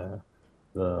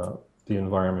the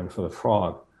environment for the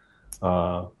frog.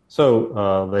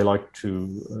 So they like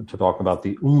to talk about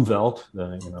the Umwelt,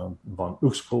 von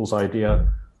Uexküll's idea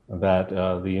that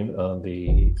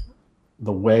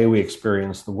the way we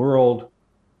experience the world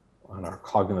and our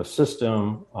cognitive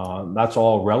system, that's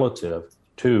all relative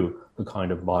to the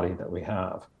kind of body that we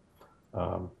have.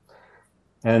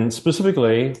 And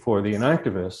specifically for the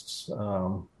inactivists,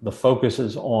 the focus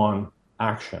is on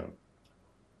action.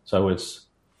 So it's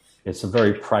a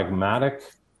very pragmatic.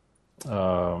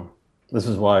 This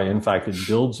is why, in fact, it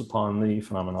builds upon the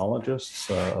phenomenologists.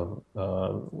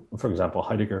 For example,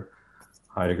 Heidegger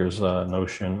Heidegger's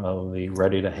notion of the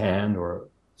ready to hand or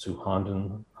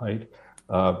Zuhandenheit,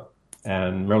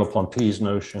 and Merleau-Ponty's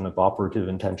notion of operative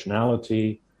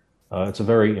intentionality. It's a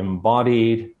very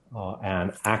embodied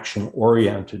and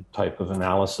action-oriented type of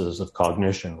analysis of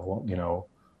cognition. You know,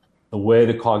 the way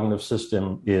the cognitive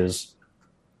system has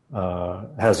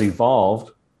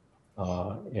evolved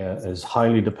is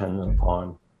highly dependent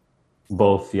upon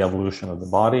both the evolution of the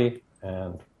body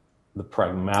and the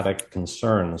pragmatic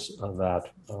concerns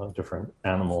that different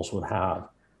animals would have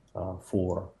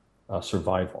for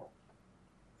survival.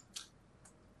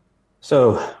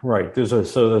 So, right, there's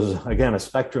again a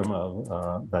spectrum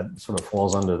of that sort of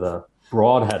falls under the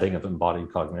broad heading of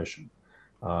embodied cognition,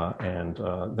 and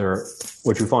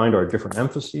what you find are different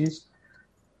emphases,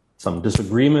 some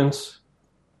disagreements,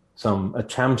 some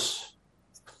attempts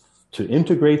to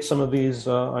integrate some of these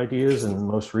ideas. In the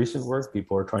most recent work,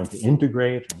 people are trying to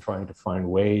integrate and trying to find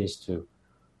ways to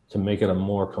make it a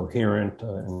more coherent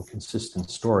and consistent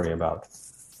story about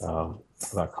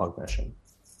cognition.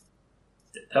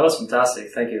 That was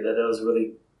fantastic. Thank you. That was a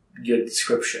really good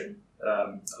description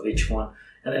of each one.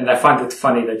 And I find it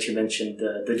funny that you mentioned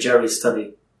the Jerry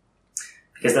study,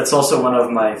 because that's also one of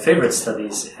my favorite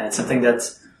studies, and something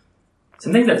that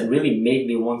really made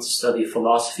me want to study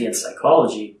philosophy and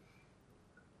psychology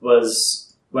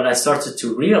was when I started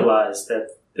to realize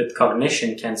that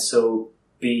cognition can so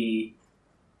be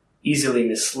easily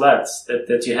misled,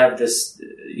 that you have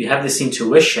this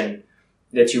intuition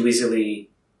that you easily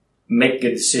make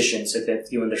good decisions so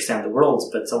that you understand the world.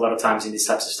 But a lot of times in these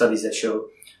types of studies that show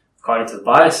cognitive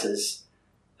biases,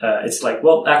 it's like,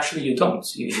 well, actually you don't.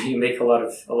 You make a lot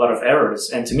of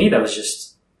errors. And to me, that was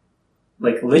just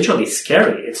like literally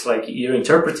scary. It's like you're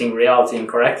interpreting reality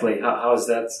incorrectly. How is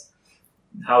that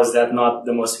not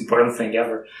the most important thing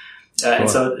ever? Sure. And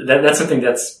so that's something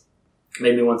that's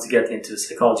made me want to get into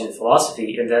psychology and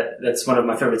philosophy. And that's one of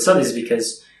my favorite studies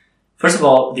because, first of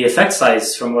all, the effect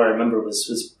size from what I remember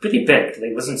was pretty big.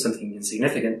 Like, it wasn't something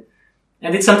insignificant.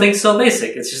 And it's something so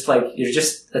basic. It's just like you're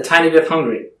just a tiny bit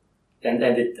hungry. And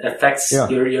it affects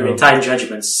your entire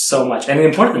judgment so much. And an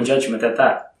important judgment at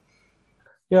that.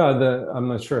 Yeah, I'm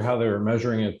not sure how they were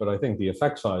measuring it, but I think the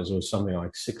effect size was something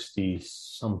like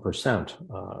 60%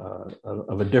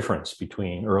 of a difference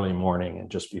between early morning and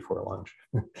just before lunch.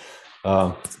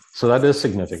 So that is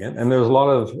significant. And there's a lot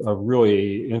of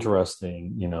really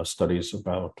interesting, studies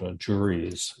about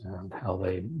juries and how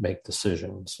they make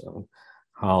decisions and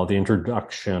how the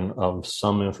introduction of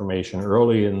some information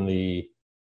early in the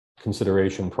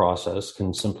consideration process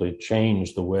can simply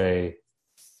change the way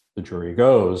the jury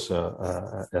goes,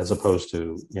 as opposed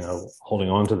to, holding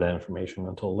on to that information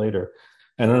until later.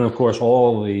 And then, of course,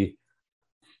 all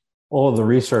of the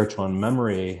research on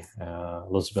memory,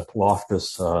 Elizabeth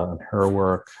Loftus and her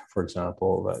work, for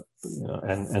example, that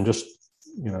and just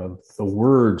the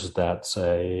words that,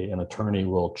 say, an attorney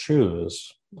will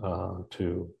choose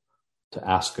to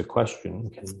ask a question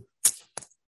can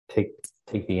take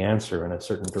the answer in a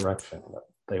certain direction that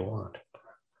they want.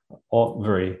 All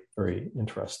very, very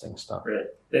interesting stuff. Right.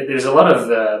 There's a lot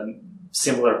of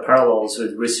similar parallels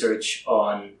with research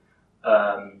on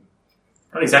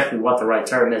not exactly what the right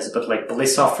term is, but like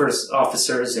police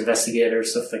officers,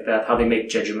 investigators, stuff like that, how they make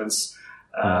judgments,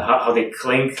 how they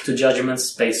cling to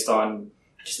judgments based on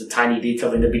just a tiny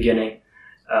detail in the beginning.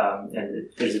 And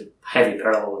there's a heavy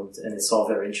parallel, and it's all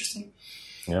very interesting.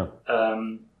 Yeah.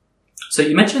 So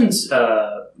you mentioned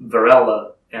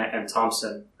Varela and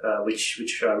Thompson, which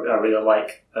I really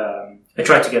like. I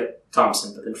tried to get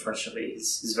Thompson, but unfortunately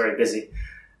he's very busy.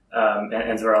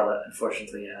 And Varela,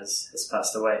 unfortunately, has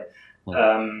passed away.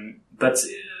 But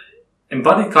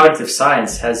embodied cognitive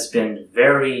science has been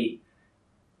very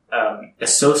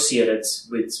associated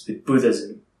with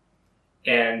Buddhism.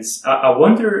 And I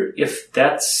wonder if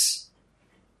that's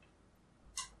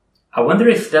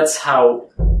how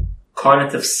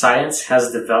cognitive science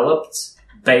has developed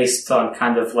based on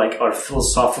kind of like our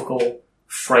philosophical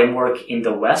framework in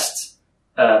the West,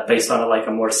 based on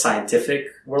a more scientific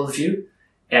worldview.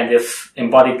 And if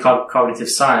embodied cognitive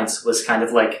science was kind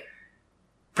of like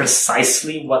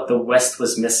precisely what the West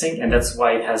was missing, and that's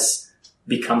why it has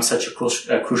become such a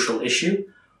crucial issue.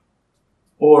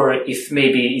 Or if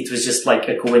maybe it was just like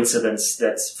a coincidence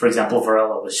that, for example,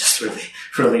 Varela was just really,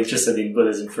 really interested in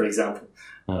Buddhism, for example.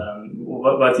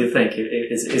 What do you think?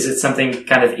 Is it something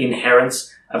kind of inherent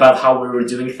about how we were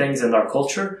doing things in our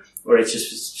culture, or it's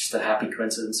just a happy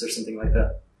coincidence or something like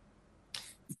that?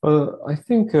 I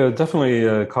think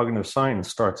definitely cognitive science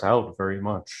starts out very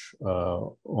much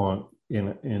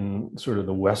in sort of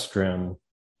the Western,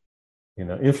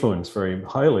 influenced very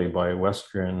highly by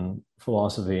Western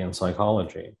philosophy and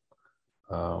psychology.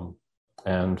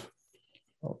 And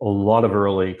a lot of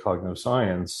early cognitive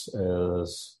science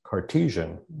is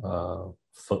Cartesian.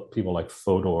 People like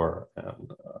Fodor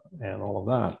and all of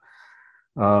that.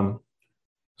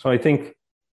 So I think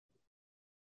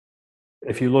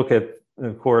if you look at,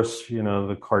 of course,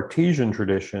 the Cartesian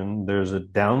tradition, there's a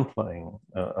downplaying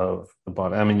of the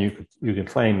body. I mean, you could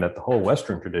claim that the whole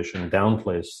Western tradition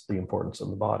downplays the importance of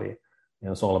the body.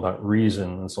 It's all about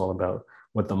reason. It's all about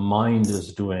what the mind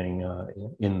is doing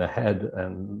in the head,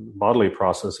 and bodily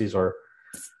processes are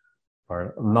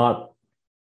not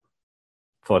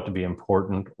thought to be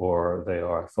important, or they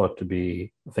are thought to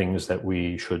be things that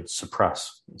we should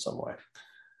suppress in some way.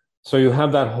 So you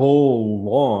have that whole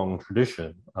long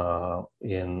tradition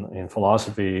in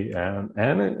philosophy,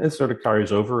 and it sort of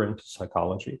carries over into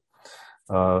psychology,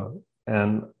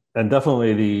 and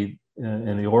definitely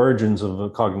in the origins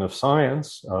of cognitive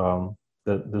science.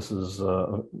 That this is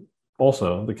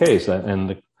also the case, and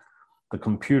the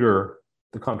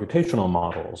computational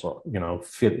models,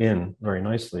 fit in very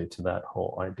nicely to that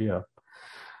whole idea.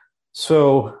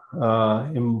 So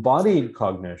embodied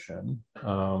cognition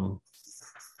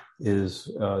is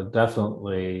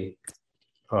definitely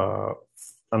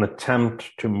an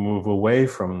attempt to move away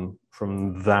from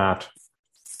that,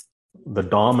 the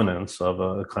dominance of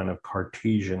a kind of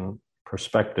Cartesian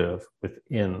perspective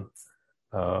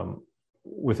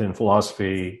within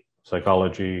philosophy,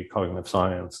 psychology, cognitive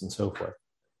science, and so forth.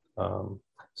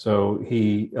 So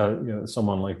he,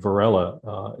 someone like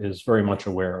Varela, is very much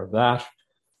aware of that.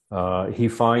 He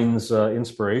finds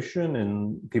inspiration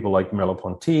in people like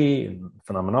Merleau-Ponty and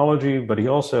phenomenology, but he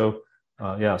also,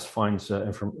 finds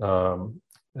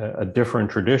a different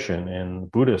tradition in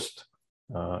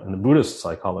the Buddhist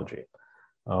psychology,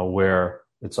 where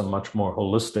it's a much more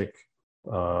holistic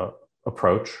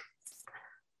approach.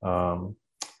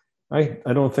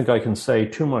 I don't think I can say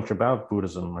too much about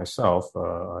Buddhism myself.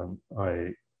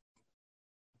 I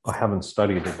haven't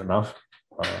studied it enough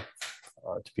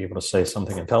to be able to say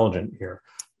something intelligent here.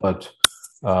 But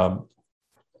I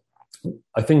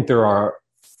think there are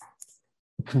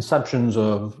conceptions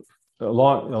of a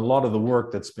lot of the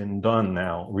work that's been done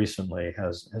now recently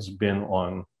has been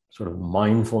on sort of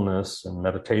mindfulness and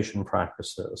meditation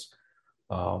practices.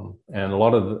 And a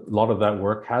lot of that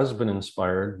work has been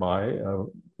inspired by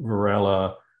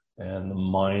Varela and the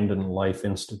Mind and Life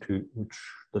Institute, which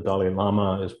the Dalai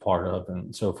Lama is part of,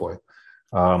 and so forth,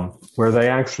 where they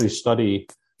actually study,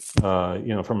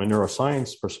 from a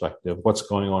neuroscience perspective, what's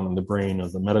going on in the brain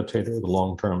of the meditator, the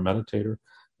long-term meditator.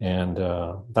 And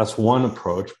that's one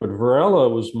approach. But Varela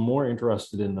was more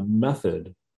interested in the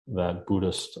method that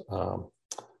Buddhist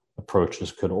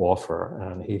approaches could offer.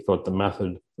 And he thought the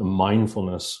method, the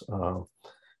mindfulness,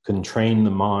 can train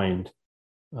the mind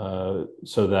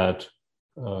so that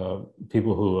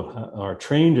people who are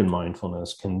trained in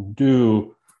mindfulness can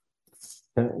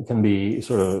be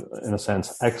sort of, in a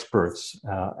sense, experts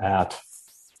at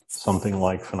something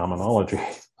like phenomenology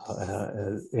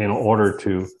in order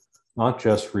to not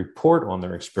just report on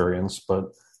their experience,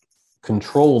 but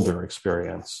control their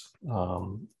experience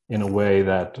in a way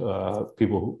that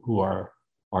people who are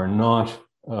not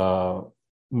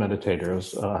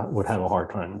meditators would have a hard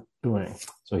time doing.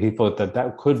 So he thought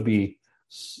that could be,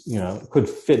 could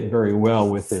fit very well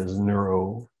with his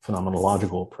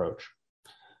neurophenomenological approach.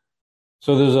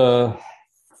 So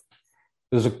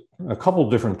there's a couple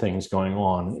different things going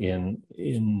on in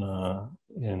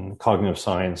cognitive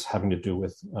science having to do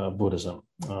with Buddhism,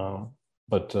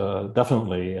 but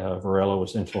definitely Varela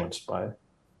was influenced by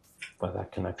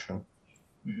that connection.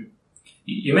 Mm-hmm.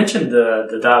 You mentioned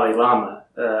the Dalai Lama,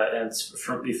 and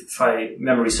if my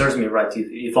memory serves me right,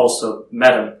 you've also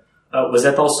met him. Was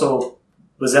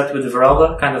that with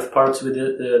Varela, kind of part with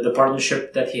the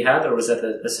partnership that he had, or was that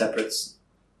a separate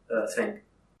thing?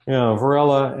 Yeah,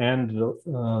 Varela and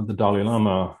the Dalai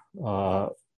Lama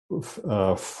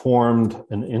formed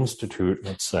an institute,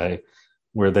 let's say,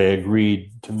 where they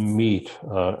agreed to meet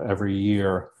every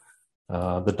year.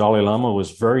 The Dalai Lama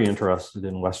was very interested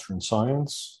in Western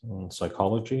science and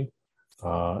psychology,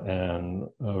 and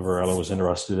Varela was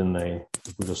interested in the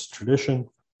Buddhist tradition.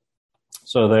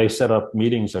 So they set up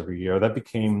meetings every year. That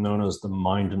became known as the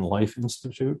Mind and Life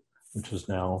Institute, which is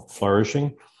now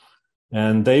flourishing.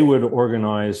 And they would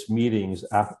organize meetings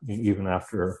even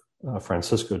after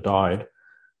Francisco died.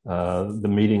 The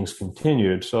meetings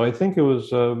continued. So I think it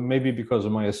was maybe because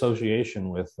of my association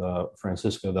with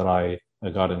Francisco that I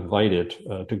got invited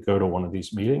to go to one of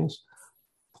these meetings.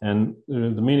 And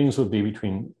the meetings would be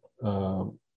between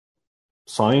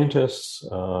scientists,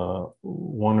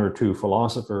 one or two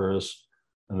philosophers,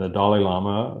 and the Dalai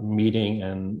Lama, meeting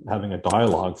and having a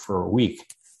dialogue for a week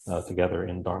together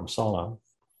in Dharamsala.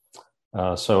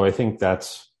 So I think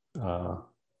that's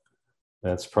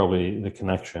probably the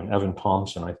connection. Evan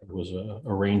Thompson, I think, was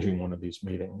arranging one of these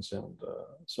meetings, and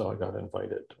so I got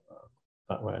invited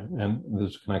that way. And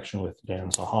there's a connection with Dan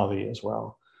Zahavi as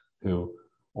well, who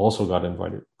also got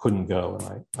invited, couldn't go,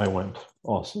 and I went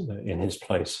also in his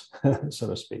place, so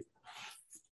to speak.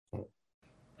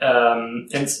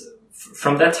 And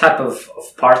from that type of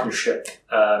partnership,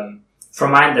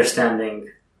 from my understanding,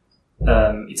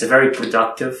 it's a very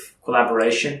productive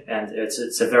collaboration, and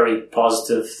it's a very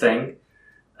positive thing.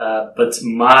 But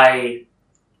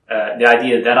the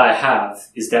idea that I have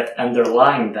is that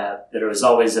underlying that, there is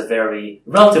always a very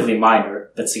relatively minor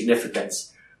but significant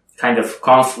kind of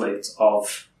conflict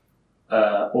of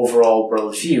overall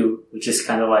worldview, which is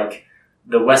kind of like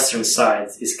the Western side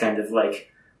is kind of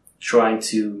like trying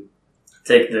to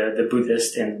take the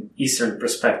Buddhist and Eastern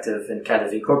perspective and kind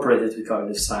of incorporate it with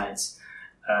cognitive science.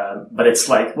 But it's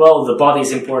like, well, the body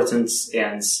is important,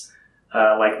 and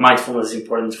like mindfulness is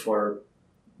important for,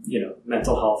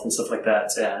 mental health and stuff like that.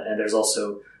 And there's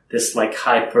also this like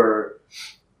hyper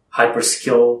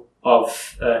skill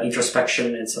of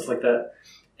introspection and stuff like that.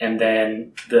 And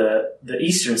then the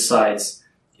Eastern side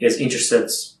is interested,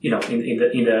 in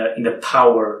the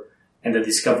power and the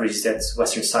discoveries that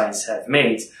Western science have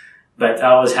made. But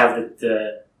I always have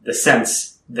the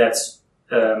sense that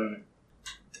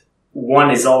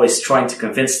one is always trying to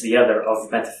convince the other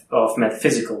of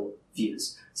metaphysical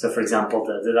views. So, for example,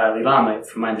 the Dalai Lama,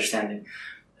 from my understanding,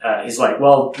 he's like,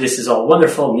 well, this is all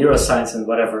wonderful, neuroscience and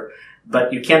whatever,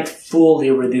 but you can't fully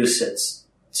reduce it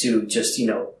to just,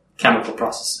 chemical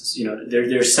processes.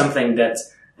 There's something that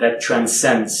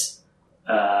transcends,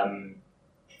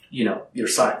 your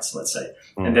science, let's say.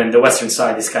 Mm. And then the Western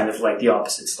side is kind of like the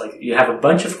opposite. It's like, you have a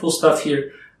bunch of cool stuff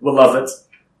here, we'll love it,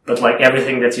 but like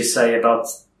everything that you say about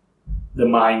the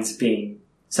mind being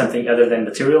something other than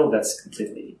material, that's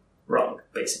completely wrong,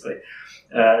 basically.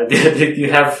 Do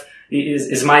you have,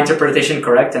 is my interpretation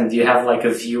correct? And do you have like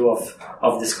a view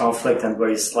of this conflict and where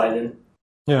you slide in?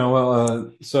 Yeah,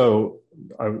 well, so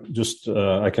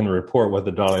I can report what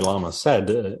the Dalai Lama said,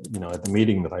 at the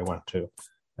meeting that I went to.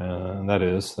 And that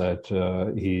is that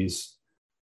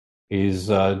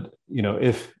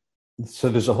so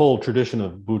there's a whole tradition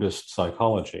of Buddhist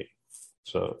psychology.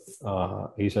 So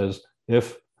he says,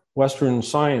 if Western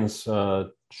science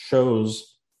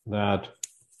shows that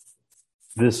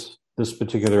this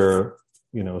particular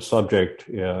subject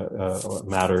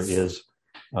matter is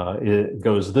it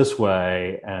goes this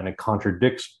way and it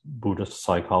contradicts Buddhist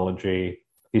psychology,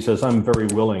 he says, I'm very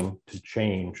willing to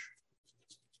change,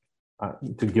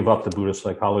 to give up the Buddhist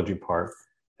psychology part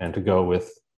and to go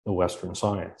with the Western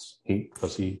science.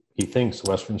 Because he thinks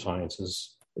Western science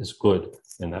is good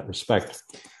in that respect.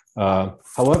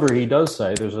 However, he does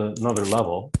say there's another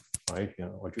level, right?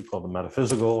 What you call the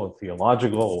metaphysical or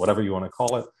theological or whatever you want to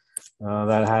call it,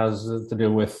 that has to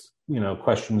do with,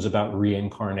 questions about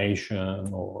reincarnation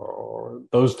or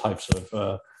those types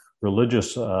of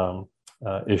religious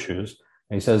issues.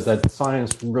 And he says that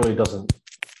science really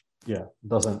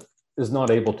is not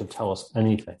able to tell us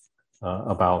anything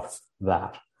about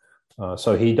that.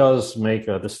 So he does make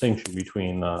a distinction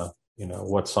between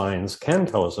what science can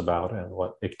tell us about and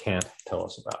what it can't tell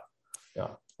us about. Yeah,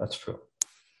 that's true.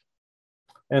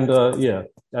 And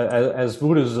as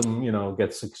Buddhism,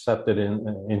 gets accepted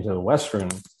into Western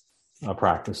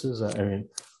practices, I mean,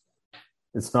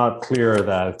 it's not clear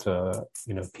that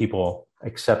people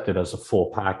accept it as a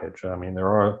full package. I mean, there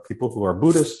are people who are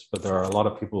Buddhists, but there are a lot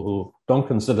of people who don't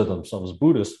consider themselves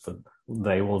Buddhists, but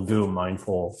they will do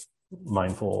mindful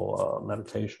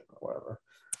meditation or whatever.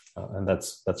 And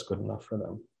that's good enough for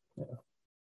them. Yeah.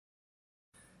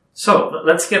 So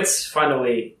let's get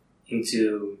finally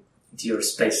into your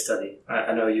space study.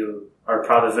 I know you are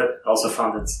proud of it. I also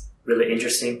found it really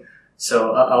interesting.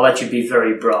 So I'll let you be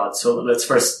very broad. So let's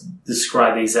first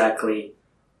describe exactly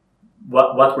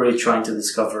what were you trying to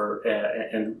discover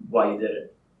and why you did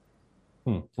it.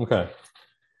 Okay.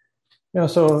 Yeah,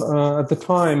 so at the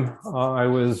time, I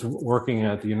was working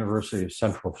at the University of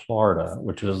Central Florida,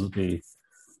 which is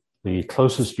the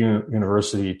closest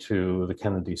university to the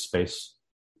Kennedy Space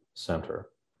Center,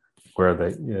 where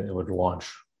they would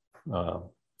launch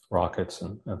rockets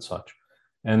and such.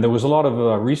 And there was a lot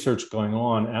of research going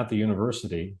on at the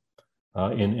university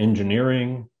in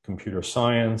engineering, computer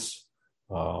science,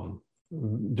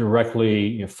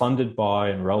 directly funded by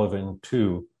and relevant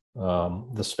to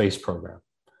the space program.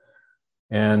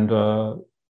 And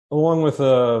along with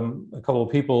a couple of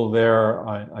people there,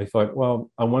 I thought, well,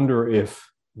 I wonder if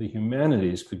the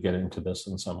humanities could get into this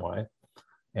in some way.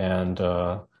 And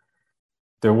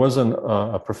there was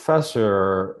a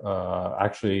professor,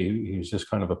 actually, he was just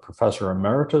kind of a professor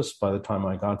emeritus by the time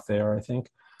I got there, I think.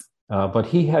 But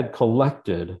he had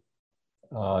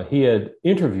he had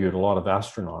interviewed a lot of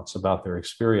astronauts about their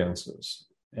experiences.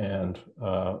 And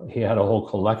he had a whole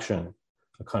collection,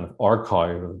 a kind of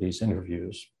archive of these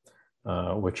interviews,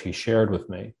 which he shared with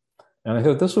me. And I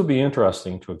thought this would be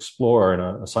interesting to explore in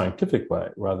a scientific way,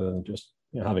 rather than just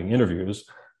having interviews.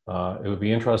 It would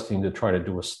be interesting to try to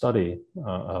do a study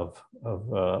of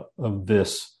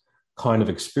this kind of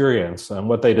experience. And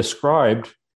what they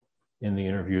described in the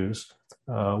interviews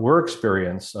were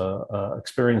experiences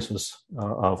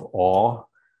of awe,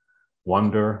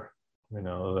 wonder. They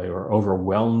were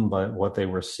overwhelmed by what they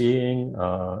were seeing.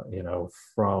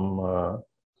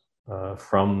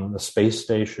 From the space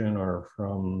station or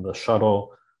from the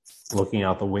shuttle, looking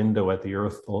out the window at the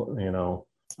Earth.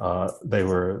 They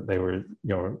were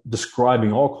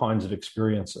describing all kinds of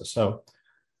experiences. So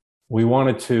we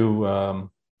wanted to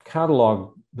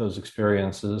catalog those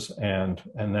experiences and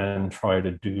then try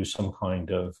to do some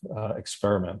kind of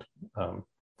experiment.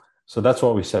 So that's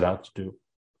what we set out to do.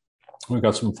 We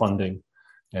got some funding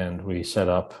and we set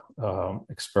up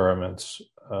experiments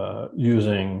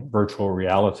using virtual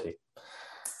reality.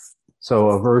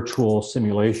 So a virtual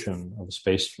simulation of a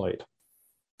space flight.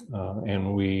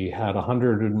 And we had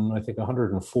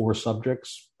 104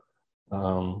 subjects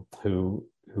who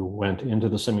went into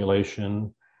the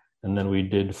simulation, and then we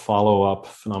did follow-up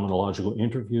phenomenological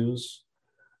interviews.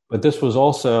 But this was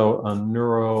also a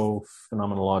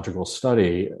neurophenomenological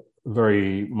study,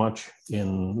 very much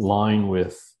in line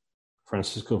with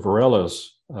Francisco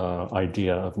Varela's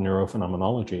idea of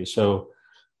neurophenomenology. So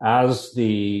as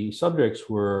the subjects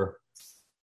were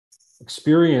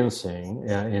experiencing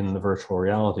in the virtual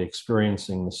reality,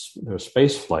 experiencing their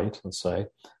space flight, let's say,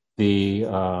 we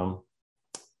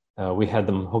had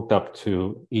them hooked up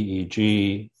to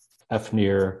EEG,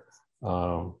 FNIR,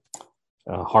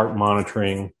 heart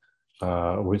monitoring.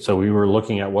 So we were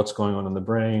looking at what's going on in the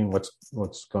brain,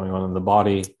 what's going on in the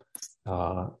body,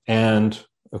 and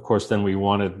of course, then we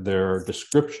wanted their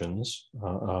descriptions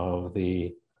of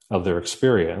their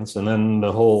experience, and then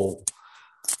the whole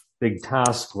big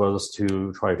task was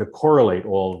to try to correlate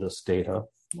all of this data,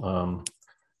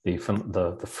 the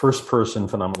first person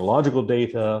phenomenological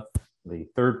data, the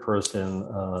third person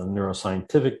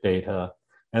neuroscientific data,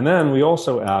 and then we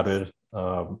also added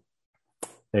a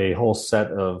whole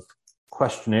set of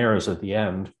questionnaires at the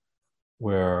end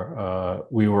where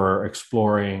we were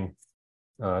exploring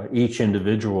each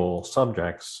individual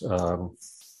subject's kind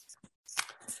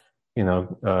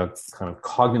of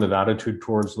cognitive attitude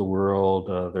towards the world,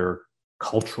 their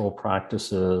cultural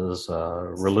practices,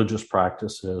 religious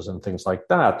practices, and things like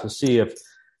that, to see if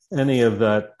any of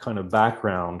that kind of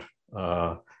background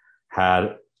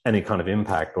had any kind of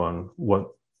impact on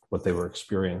what they were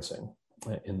experiencing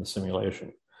in the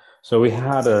simulation. So we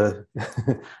had the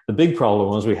big problem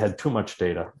was we had too much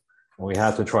data, and we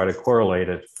had to try to correlate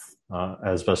it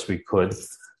as best we could.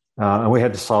 And we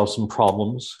had to solve some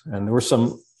problems, and there were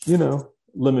some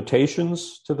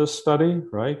limitations to this study,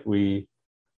 right? We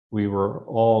were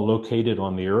all located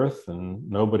on the Earth, and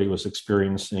nobody was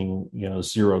experiencing,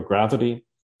 zero gravity.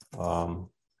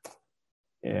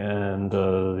 And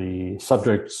the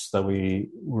subjects that we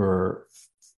were,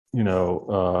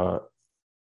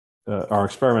 our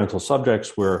experimental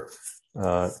subjects were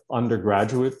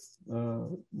undergraduate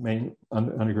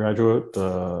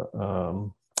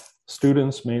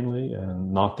students mainly,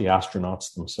 and not the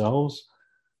astronauts themselves.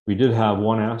 We did have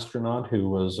one astronaut who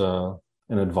was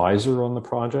an advisor on the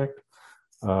project.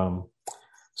 So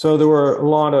there were a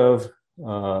lot of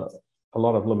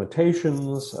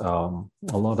limitations, a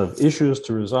lot of issues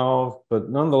to resolve, but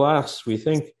nonetheless, we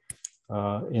think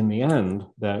in the end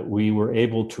that we were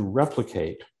able to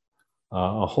replicate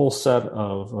a whole set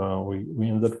of, we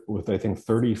ended up with, I think,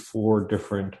 34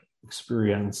 different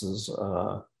experiences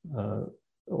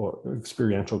or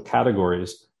experiential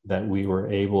categories that we were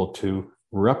able to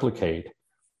replicate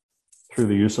through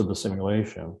the use of the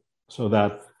simulation, so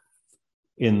that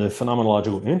in the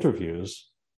phenomenological interviews,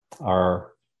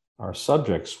 our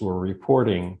subjects were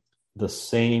reporting the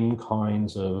same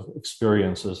kinds of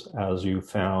experiences as you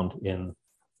found in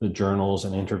the journals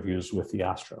and interviews with the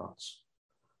astronauts.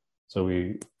 So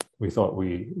we thought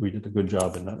we did a good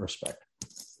job in that respect.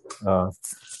 So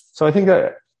I think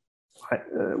that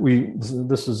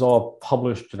this is all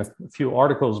published in a few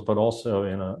articles, but also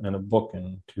in a book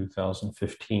in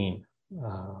 2015,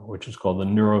 which is called The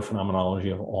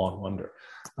Neurophenomenology of Awe and Wonder.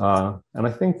 And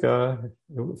I think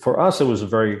for us, it was a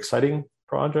very exciting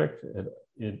project. It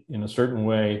in a certain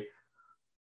way,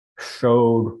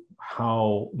 showed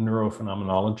how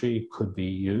neurophenomenology could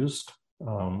be used,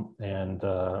 and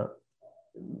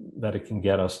that it can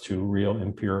get us to real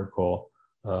empirical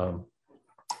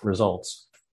results.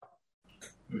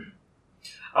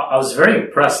 I was very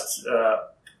impressed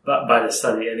by the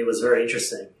study, and it was very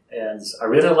interesting. And I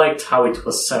really liked how it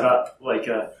was set up. Like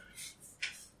for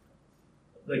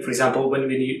example,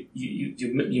 when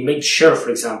you made sure, for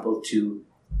example, to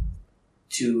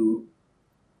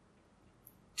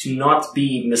not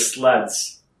be misled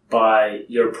by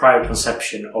your prior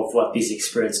conception of what these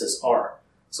experiences are.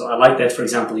 So I like that, for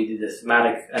example, you did a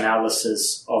thematic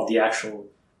analysis of the actual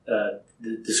the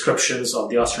descriptions of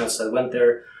the astronauts that went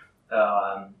there.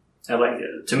 And like,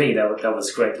 to me, that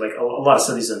was great. Like a lot of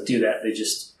studies don't do that. They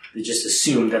just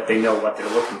assume that they know what they're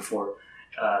looking for,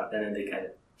 and then they kind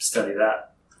of study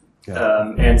that.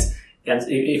 Yeah. And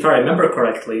if I remember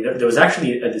correctly, there was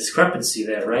actually a discrepancy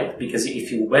there, right? Because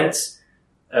if you went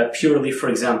purely, for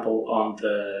example, on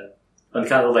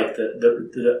kind of like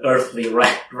the earthly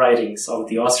writings of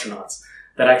the astronauts,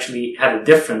 that actually had a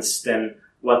difference than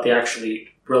what they actually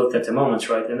wrote at the moment,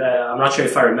 right? And I'm not sure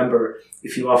if I remember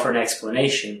if you offer an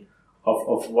explanation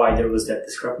of why there was that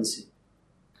discrepancy.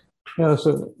 Yeah,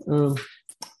 so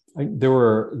there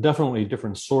were definitely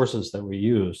different sources that we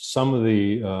used. Some of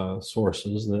the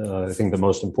sources, I think the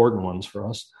most important ones for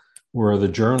us, were the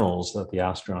journals that the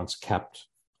astronauts kept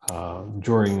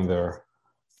during their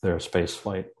space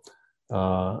flight.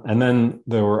 And then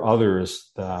there were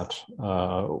others that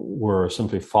were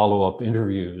simply follow-up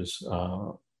interviews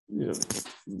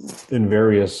in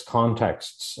various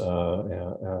contexts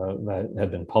that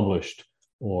had been published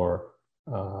or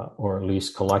at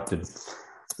least collected.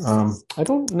 I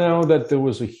don't know that there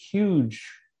was a huge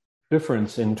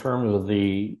difference in terms of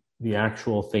the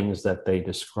actual things that they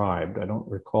described. I don't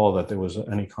recall that there was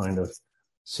any kind of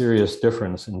serious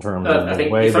difference in terms of the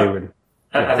way they would.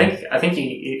 I think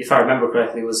if I remember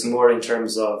correctly, it was more in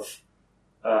terms of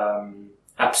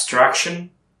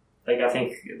abstraction. Like I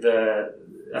think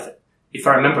if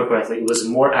I remember correctly, it was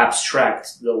more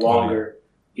abstract the longer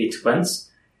it went.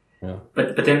 Yeah.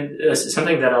 But then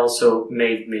something that also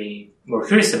made me more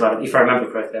curious about it, if I remember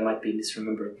correctly, I might be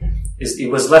misremembering, is it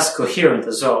was less coherent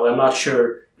as well. I'm not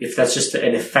sure if that's just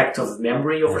an effect of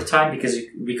memory over time because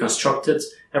you reconstruct it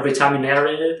every time you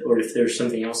narrate it, or if there's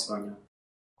something else going on.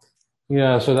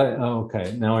 Yeah, so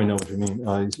okay, now I know what you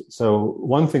mean. So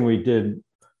one thing we did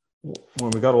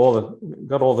when we got all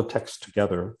the text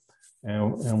together,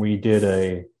 and we did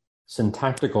a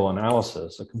syntactical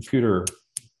analysis, a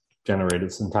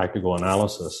computer-generated syntactical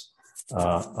analysis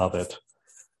of it,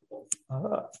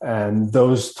 and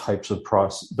those types of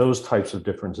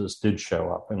differences did show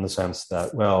up in the sense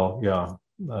that,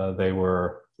 they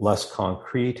were less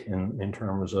concrete in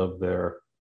terms of their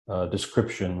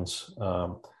descriptions.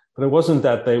 But it wasn't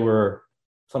that they were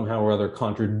somehow or other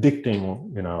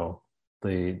contradicting,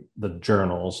 the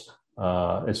journals.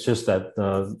 It's just that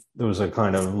there was a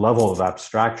kind of level of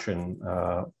abstraction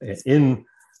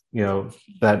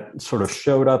that sort of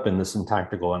showed up in the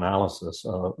syntactical analysis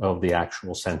of the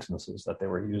actual sentences that they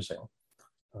were using.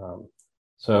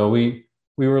 So we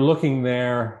were looking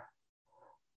there.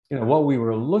 What we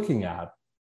were looking at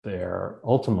there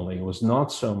ultimately was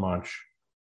not so much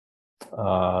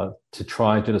to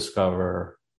try to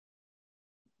discover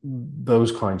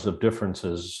those kinds of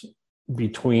differences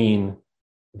between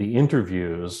the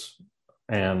interviews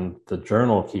and the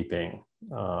journal keeping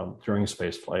during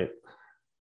spaceflight.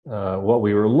 What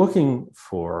we were looking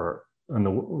for, and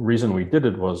the reason we did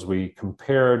it was we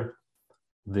compared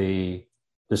the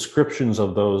descriptions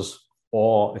of those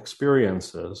all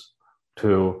experiences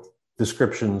to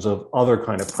descriptions of other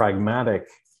kind of pragmatic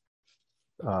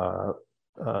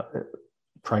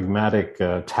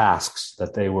tasks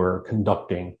that they were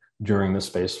conducting during the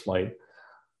space flight,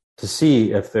 to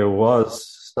see if there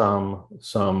was some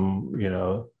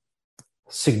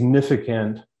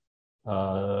significant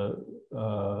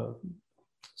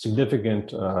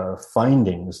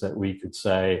findings that we could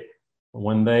say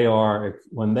when they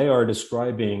are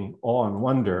describing awe and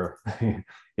wonder,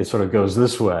 it sort of goes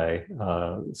this way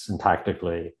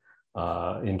syntactically.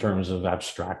 In terms of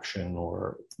abstraction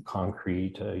or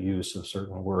concrete use of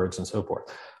certain words and so forth.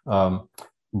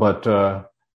 But I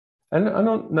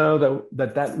don't know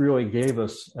that really gave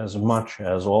us as much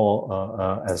as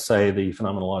as, say, the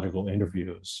phenomenological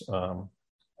interviews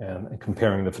and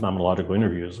comparing the phenomenological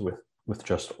interviews with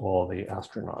just all the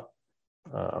astronaut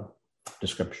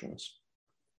descriptions.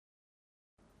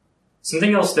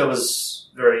 Something else that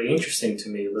was very interesting to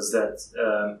me was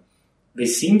that they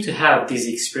seem to have these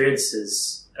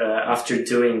experiences after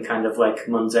doing kind of like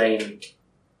mundane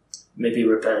maybe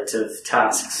repetitive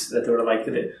tasks that they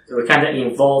were kind of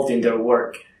involved in their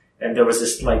work, and there was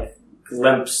this like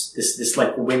glimpse, this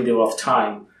like window of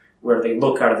time where they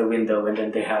look out of the window and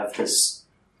then they have this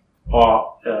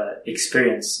awe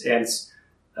experience. And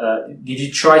did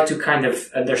you try to kind of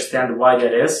understand why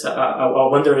that is? I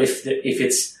wonder if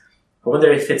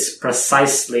it's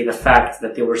precisely the fact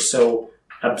that they were so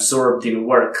absorbed in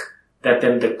work that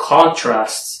then the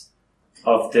contrast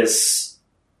of this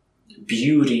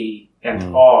beauty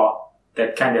and awe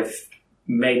that kind of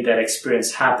made that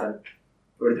experience happen,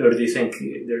 or do you think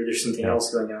there's something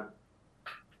else going on?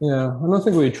 Yeah, I don't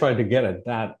think we tried to get at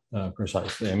that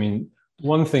precisely. I mean,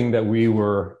 one thing that we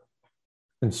were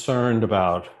concerned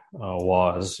about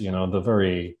was, the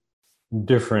very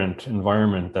different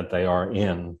environment that they are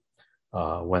in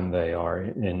when they are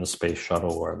in the space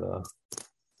shuttle or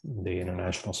the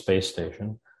International Space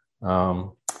Station,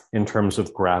 in terms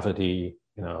of gravity,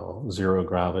 zero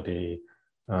gravity.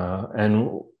 And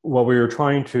what we were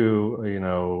trying to,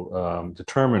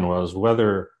 determine was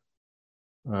whether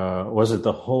was it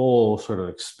the whole sort of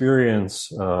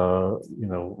experience,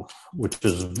 which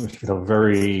is,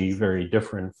 very, very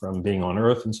different from being on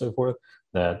Earth and so forth,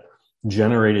 that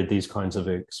generated these kinds of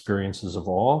experiences of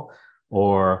awe,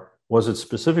 or was it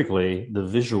specifically the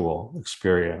visual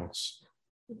experience?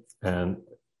 And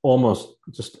almost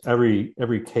just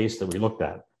every case that we looked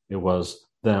at, it was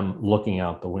them looking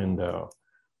out the window,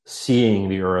 seeing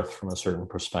the Earth from a certain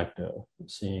perspective,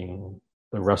 seeing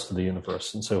the rest of the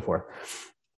universe and so forth.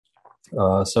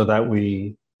 So that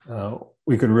we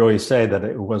could really say that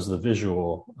it was the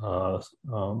visual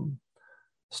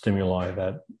stimuli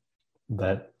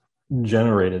that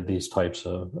generated these types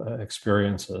of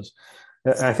experiences.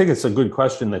 I think it's a good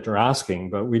question that you're asking,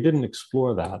 but we didn't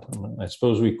explore that. I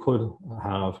suppose we could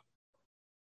have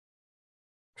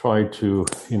tried to,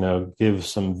 give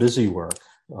some busy work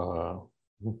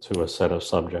to a set of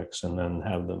subjects and then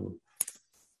have them,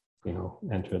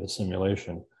 enter the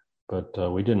simulation.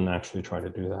 But we didn't actually try to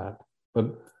do that. But,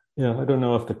 I don't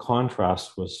know if the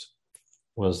contrast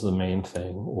was the main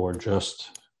thing, or just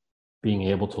being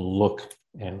able to look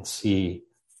and see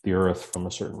the Earth from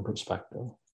a certain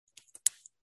perspective.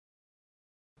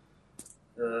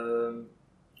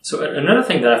 So another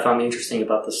thing that I found interesting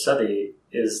about the study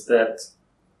is that,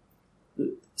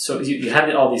 so you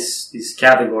had all these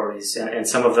categories, and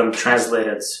some of them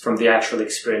translated from the actual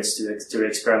experience to the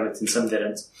experiment, and some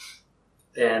didn't.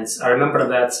 And I remember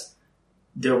that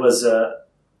there was a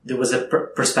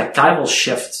perspectival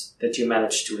shift that you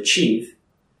managed to achieve,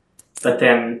 but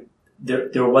then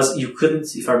there was, you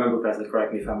couldn't, if I remember correctly,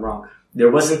 correct me if I'm wrong,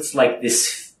 there wasn't like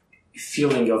this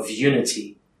feeling of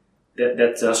unity that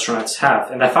the astronauts have.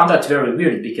 And I found that very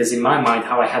weird, because in my mind,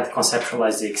 how I had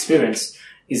conceptualized the experience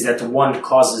is that one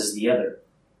causes the other.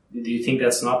 Do you think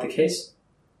that's not the case?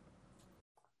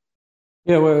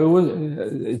 Yeah, well,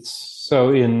 it's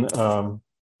so in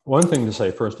one thing to say,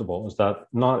 first of all, is that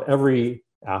not every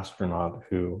astronaut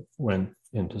who went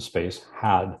into space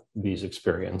had these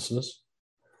experiences.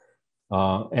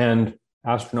 And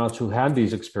astronauts who had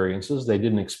these experiences, they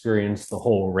didn't experience the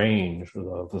whole range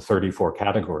of the 34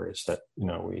 categories that,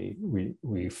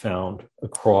 we found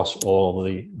across all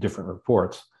the different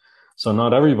reports. So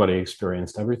not everybody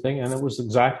experienced everything, and it was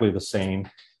exactly the same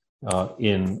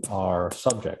in our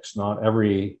subjects. Not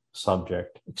every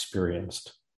subject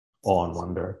experienced awe and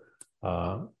wonder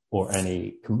or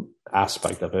any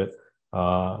aspect of it.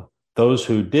 Those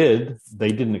who did,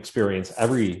 they didn't experience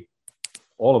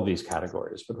all of these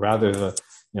categories, but rather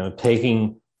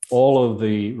taking all of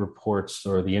the reports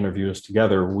or the interviews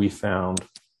together, we found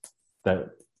that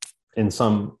in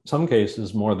some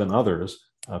cases more than others,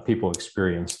 people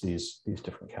experience these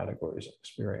different categories of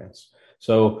experience.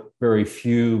 So very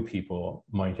few people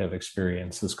might have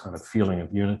experienced this kind of feeling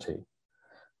of unity.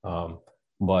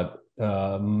 But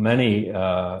many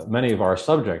of our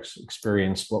subjects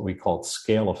experienced what we called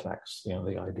scale effects,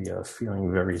 the idea of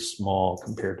feeling very small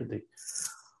compared to the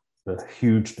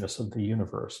hugeness of the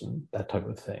universe and that type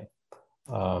of thing.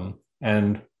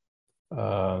 And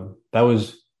that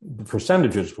was, the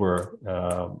percentages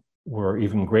were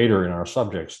even greater in our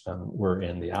subjects than were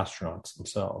in the astronauts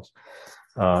themselves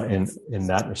in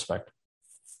that respect.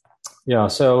 Yeah,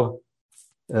 so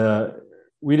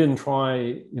we didn't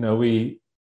try,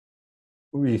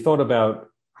 we thought about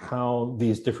how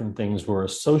these different things were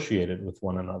associated with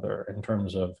one another in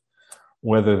terms of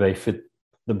whether they fit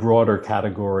the broader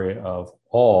category of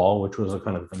awe, which was a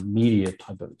kind of immediate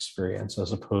type of experience,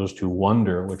 as opposed to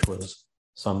wonder, which was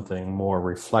something more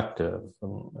reflective,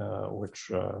 which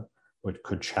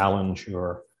could challenge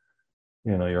your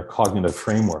your cognitive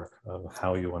framework of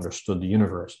how you understood the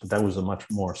universe. But that was a much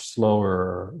more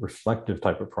slower, reflective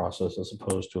type of process as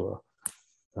opposed to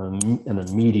an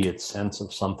immediate sense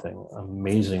of something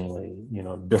amazingly,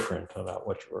 different about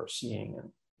what you were seeing and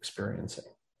experiencing.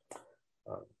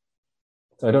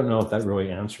 So I don't know if that really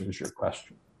answers your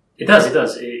question. It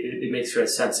does. It makes great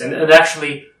sense. And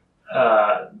actually,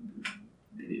 I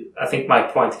think my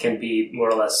point can be more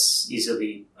or less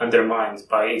easily undermined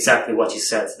by exactly what you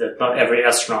said, that not every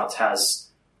astronaut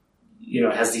has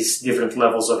these different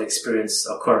levels of experience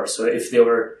occur. So if they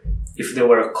were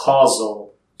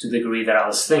causal to the degree that I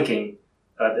was thinking,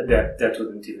 that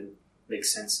wouldn't even make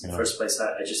sense in the first place.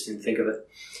 I just didn't think of it.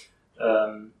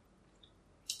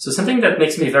 So something that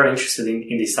makes me very interested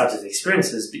in these types of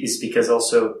experiences is because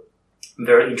also I'm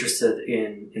very interested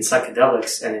in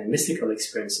psychedelics and in mystical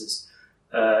experiences.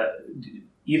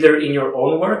 Either in your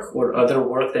own work or other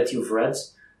work that you've read,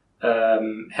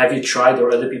 have you tried,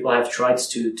 or other people have tried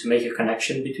to make a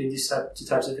connection between these two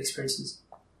types of experiences?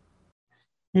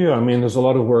 Yeah, I mean, there's a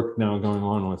lot of work now going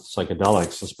on with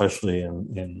psychedelics, especially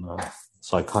in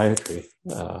psychiatry,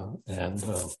 and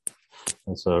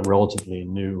it's a relatively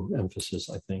new emphasis,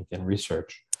 I think, in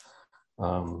research.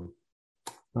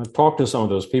 I've talked to some of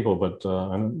those people, but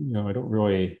I don't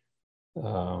really.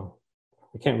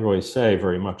 I can't really say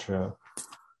very much about.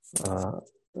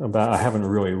 I haven't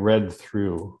really read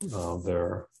through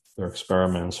their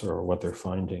experiments or what they're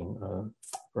finding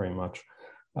very much.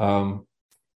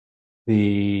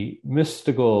 The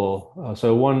mystical.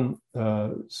 So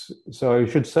I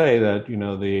should say that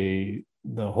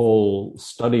the whole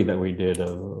study that we did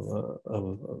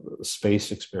of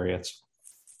space experience.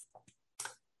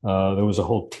 There was a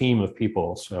whole team of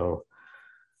people. So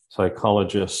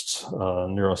psychologists,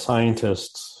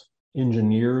 neuroscientists,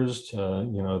 engineers,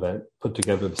 that put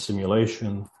together the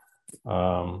simulation,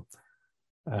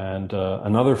 and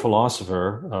another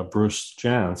philosopher, Bruce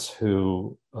Jantz,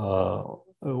 who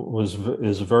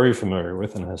is very familiar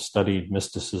with and has studied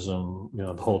mysticism,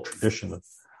 the whole tradition of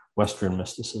Western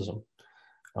mysticism.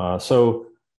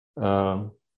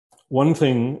 One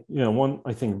thing, one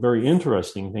I think very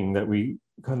interesting thing that we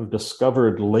kind of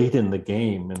discovered late in the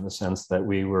game, in the sense that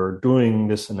we were doing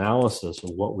this analysis of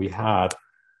what we had,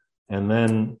 and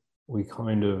then we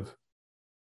kind of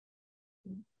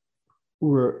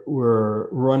were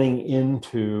running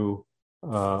into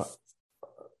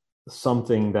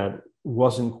something that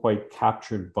wasn't quite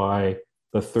captured by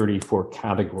the 34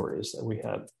 categories that we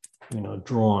had,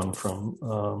 drawn from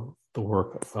the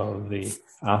work of the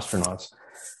astronauts.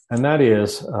 And that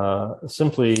is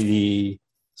simply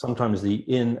sometimes the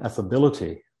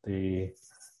ineffability, the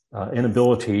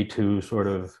inability to sort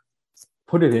of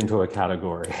put it into a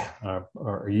category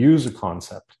or use a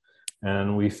concept.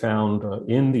 And we found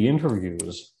in the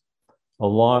interviews a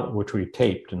lot, which we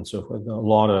taped and so forth, a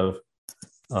lot of,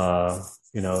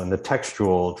 in the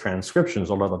textual transcriptions,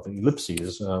 a lot of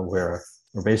ellipses where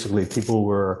basically people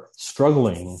were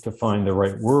struggling to find the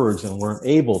right words and weren't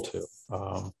able to.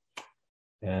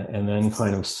 And then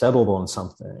kind of settled on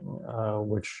something,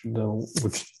 which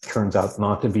turns out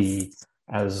not to be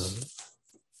as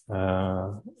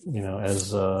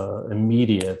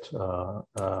immediate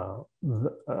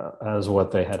as what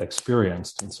they had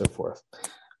experienced and so forth.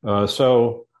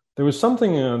 So there was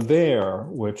something there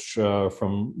which,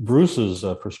 from Bruce's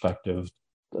perspective,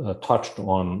 touched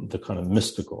on the kind of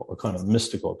mystical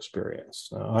experience.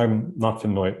 I'm not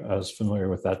familiar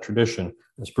with that tradition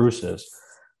as Bruce is.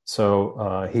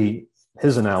 So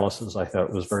his analysis, I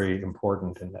thought, was very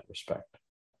important in that respect.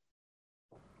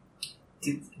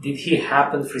 Did he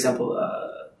happen, for example,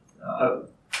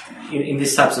 in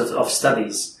these types of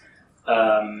studies?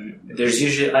 There's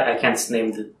usually, I can't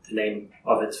name the name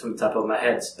of it from the top of my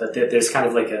head, but there's kind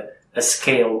of like a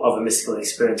scale of a mystical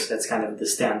experience that's kind of the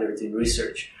standard in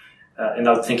research. And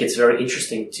I think it's very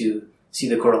interesting to see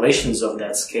the correlations of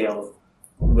that scale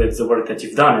with the work that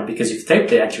you've done. And because you've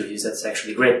taped the interviews, that's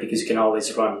actually great, because you can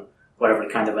always run whatever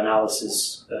kind of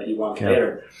analysis you want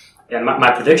later. And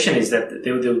my prediction is that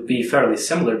they will be fairly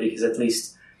similar, because at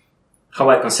least how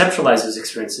I conceptualize those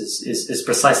experiences is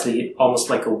precisely almost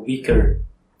like a weaker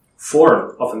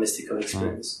form of a mystical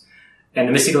experience. And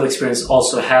the mystical experience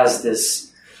also has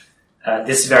this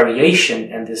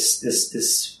variation and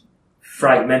this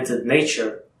fragmented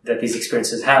nature that these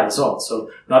experiences have as well. So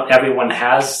not everyone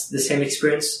has the same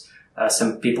experience.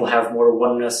 Some people have more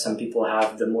oneness. Some people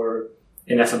have the more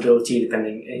ineffability,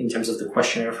 depending in terms of the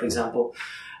questionnaire, for example.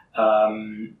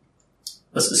 Some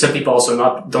people also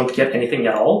don't get anything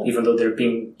at all, even though they're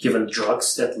being given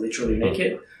drugs that literally make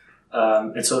it.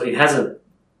 And so it has a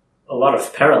lot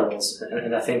of parallels,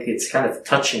 and I think it's kind of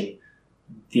touching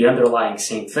the underlying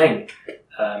same thing,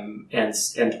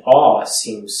 and awe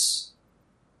seems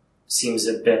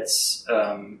a bit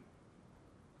kind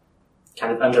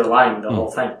of underlying the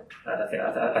whole thing.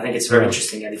 I think it's very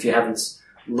interesting, and if you haven't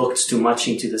looked too much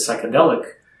into the psychedelic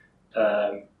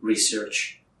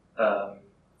research,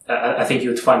 I think you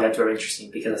would find that very interesting,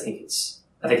 because I think it's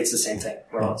the same thing.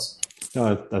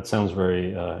 No, that sounds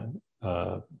very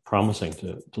promising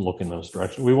to look in those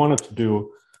directions. We wanted to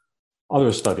do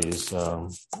other studies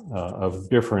of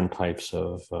different types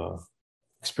of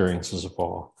experiences of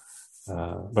awe,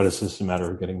 but it's just a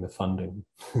matter of getting the funding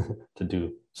to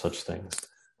do such things.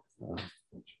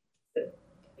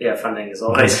 Yeah, funding is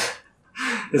always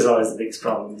the biggest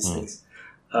problem in these things.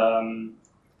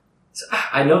 So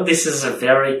I know this is a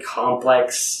very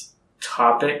complex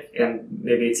topic, and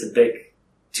maybe it's a bit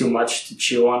too much to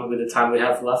chew on with the time we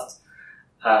have left.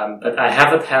 But I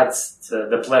haven't had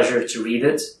the pleasure to read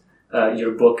it,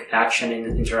 your book, Action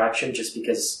and Interaction, just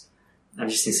because I'm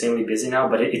just insanely busy now,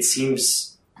 but it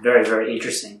seems very, very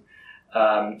interesting.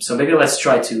 So maybe let's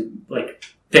try to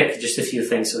pick just a few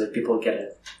things so that people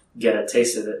get a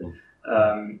taste of it.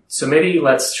 So maybe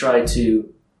let's try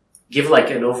to give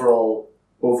an overall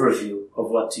overview of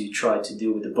what you try to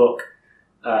do with the book.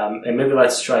 And maybe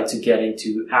let's try to get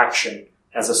into action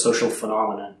as a social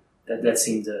phenomenon. That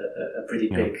seemed a pretty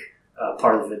big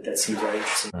part of it. That seemed very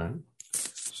interesting. Right.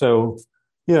 So,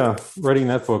 writing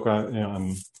that book,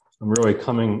 I'm really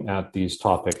coming at these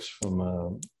topics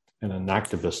from in an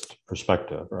activist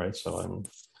perspective, right? So I'm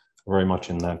very much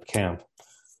in that camp.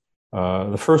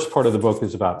 The first part of the book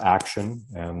is about action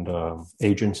and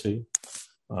agency.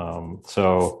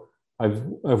 So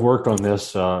I've worked on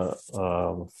this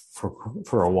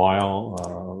for a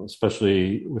while,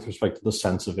 especially with respect to the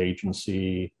sense of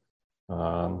agency,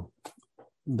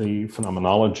 the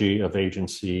phenomenology of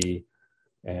agency,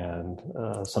 and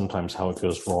sometimes how it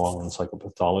goes wrong in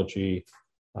psychopathology.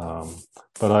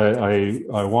 But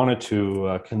I wanted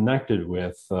to connect it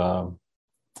with the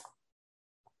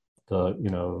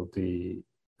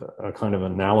kind of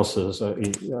analysis, a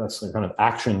kind of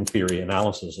action theory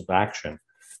analysis of action,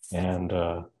 and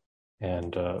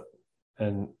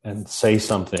say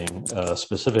something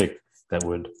specific that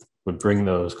would bring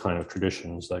those kind of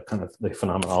traditions, that kind of the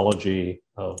phenomenology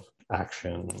of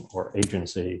action or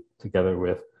agency, together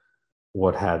with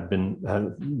what had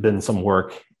been some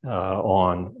work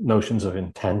on notions of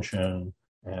intention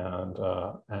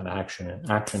and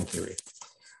action theory.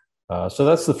 So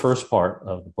that's the first part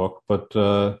of the book, but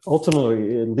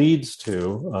ultimately it leads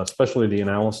to, especially the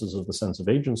analysis of the sense of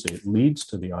agency, it leads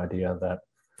to the idea that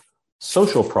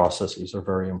social processes are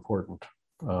very important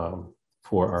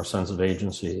for our sense of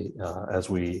agency as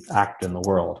we act in the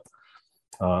world.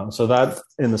 So that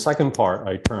in the second part,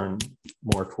 I turn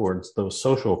more towards those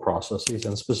social processes,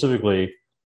 and specifically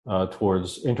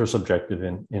towards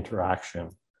intersubjective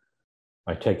interaction.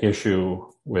 I take issue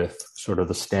with sort of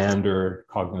the standard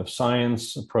cognitive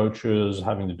science approaches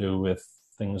having to do with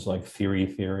things like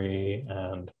theory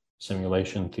and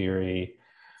simulation theory,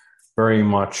 very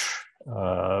much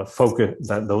focused,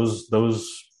 that those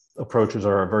approaches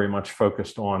are very much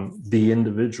focused on the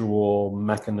individual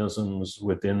mechanisms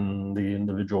within the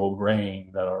individual brain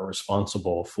that are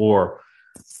responsible for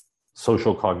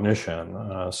social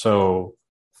cognition. So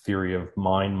theory of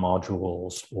mind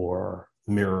modules or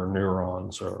mirror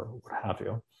neurons or what have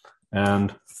you.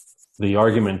 And the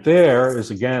argument there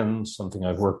is, again, something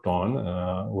I've worked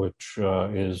on, which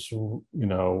is,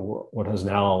 what has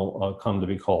now come to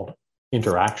be called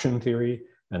interaction theory,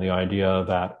 and the idea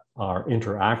that our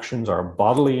interactions, our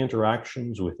bodily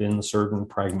interactions within certain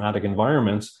pragmatic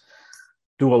environments,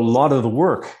 do a lot of the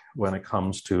work when it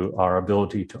comes to our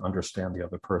ability to understand the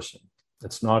other person.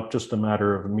 It's not just a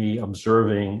matter of me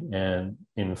observing and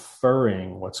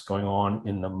inferring what's going on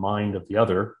in the mind of the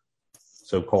other,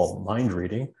 so-called mind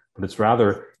reading, but it's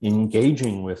rather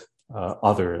engaging with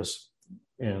others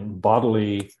in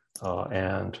bodily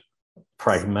and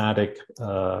pragmatic,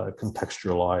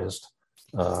 contextualized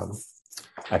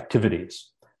activities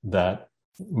that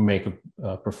make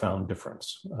a profound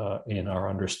difference in our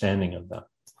understanding of them.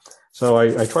 So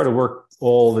I try to work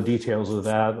all the details of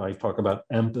that. I talk about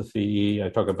empathy. I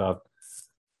talk about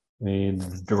the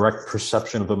direct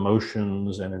perception of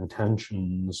emotions and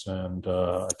intentions. And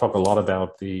I talk a lot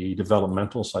about the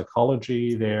developmental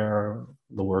psychology there,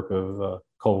 the work of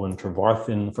Colin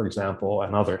Trevarthen, for example,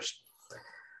 and others.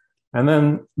 And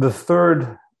then the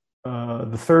third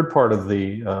part of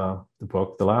the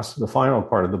book, the final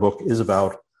part of the book, is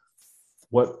about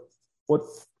what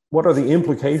are the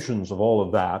implications of all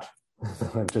of that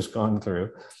I've just gone through.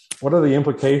 What are the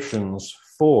implications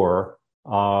for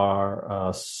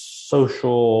are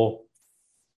social,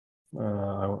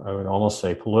 I would almost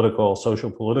say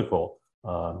social political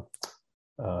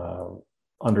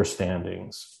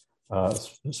understandings,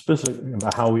 specifically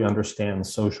about how we understand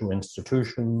social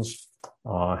institutions,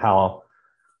 how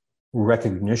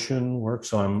recognition works.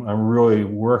 So I'm really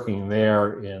working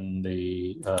there in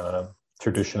the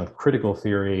tradition of critical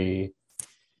theory.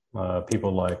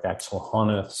 People like Axel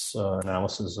Honneth's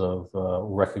analysis of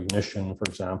recognition, for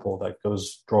example, that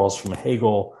draws from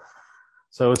Hegel.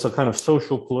 So it's a kind of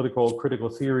social, political, critical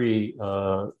theory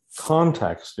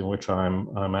context in which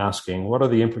I'm asking, what are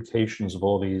the implications of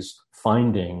all these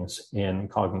findings in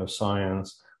cognitive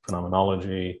science,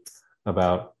 phenomenology,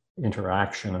 about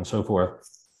interaction and so forth?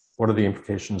 What are the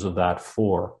implications of that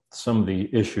for some of the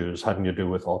issues having to do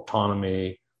with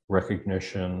autonomy,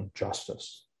 recognition,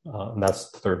 justice? And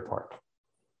that's the third part.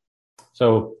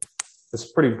 So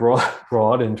it's pretty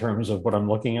broad in terms of what I'm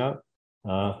looking at.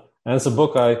 And it's a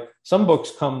book some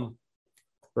books come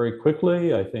very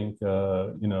quickly. I think,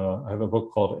 I have a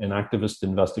book called Inactivist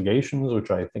Investigations,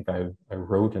 which I think I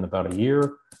wrote in about a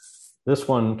year. This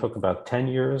one took about 10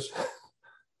 years.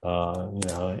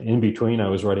 In between, I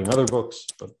was writing other books,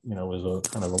 but, it was a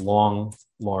kind of a long,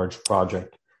 large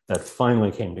project that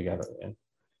finally came together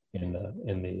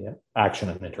in the action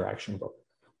and interaction book.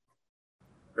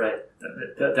 Right.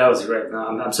 That was great.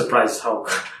 I'm surprised how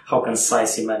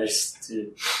concise he managed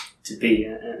to be.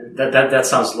 That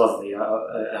sounds lovely.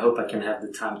 I hope I can have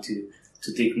the time to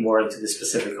dig more into the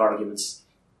specific arguments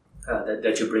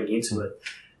that you bring into it.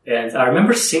 And I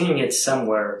remember seeing it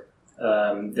somewhere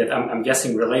that I'm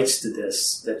guessing relates to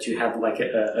this, that you had like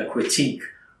a critique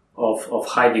of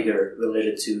Heidegger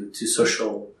related to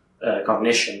social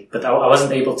cognition. But I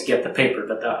wasn't able to get the paper,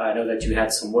 but I know that you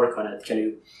had some work on it. Can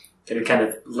you kind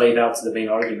of lay out the main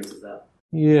argument of that?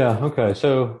 Yeah, okay.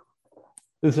 So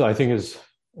this, I think, is,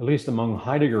 at least among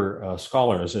Heidegger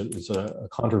scholars, it's a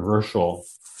controversial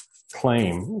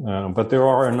claim. But there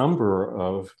are a number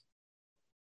of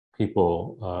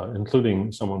people,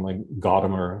 including someone like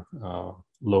Gadamer,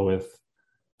 Lowith,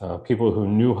 people who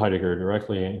knew Heidegger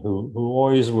directly, who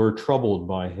always were troubled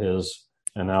by his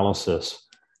analysis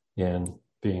in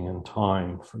being in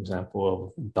time. For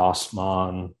example, Das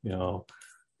Man,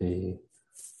 the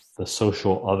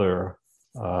social other.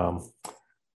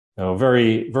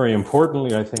 Very, very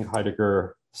importantly, I think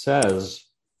Heidegger says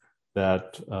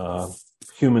that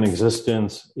human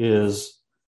existence is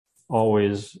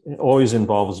always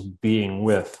involves being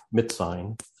with,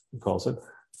 Mitsein, he calls it,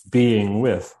 being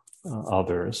with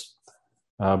others.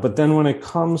 But then when it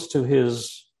comes to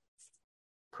his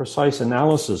precise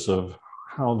analysis of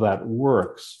how that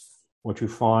works, what you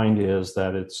find is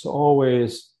that it's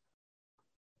always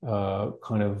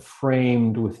kind of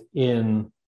framed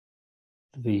within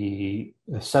the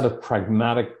set of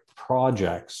pragmatic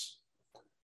projects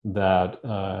that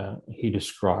he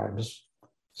describes.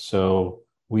 So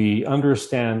we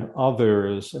understand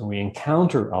others and we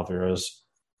encounter others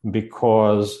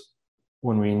because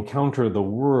when we encounter the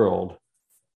world,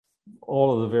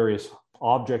 all of the various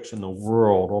objects in the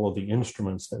world, all of the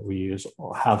instruments that we use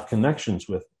have connections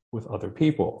with other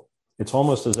people. It's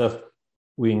almost as if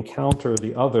we encounter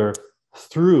the other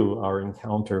through our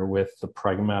encounter with the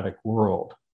pragmatic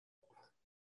world.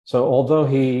 So although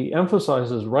he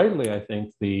emphasizes rightly, I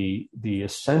think, the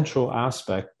essential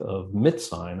aspect of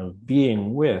Mitsein, of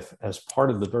being with, as part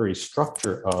of the very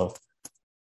structure of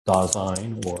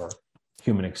Dasein, or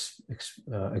human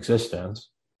existence,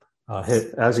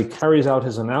 as he carries out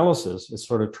his analysis, it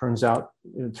sort of turns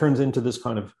into this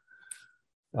kind of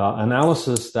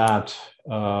analysis that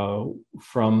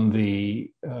from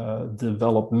the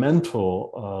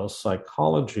developmental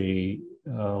psychology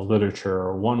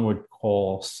literature, one would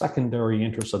call secondary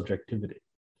intersubjectivity.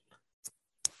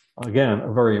 Again,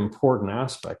 a very important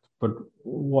aspect. But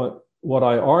what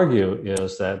I argue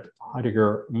is that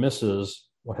Heidegger misses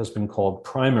what has been called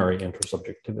primary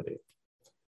intersubjectivity.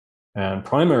 And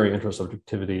primary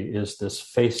intersubjectivity is this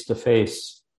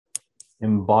face-to-face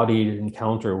embodied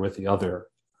encounter with the other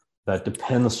that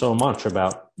depends so much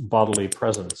about bodily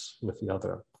presence with the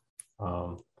other,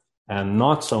 and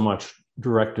not so much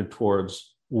directed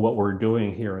towards what we're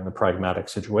doing here in the pragmatic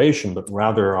situation, but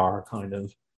rather our kind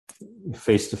of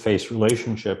face-to-face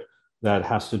relationship that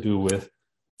has to do with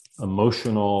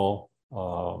emotional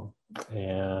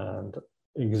and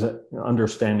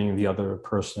understanding the other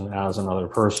person as another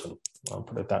person, I'll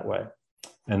put it that way.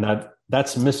 And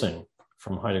that's missing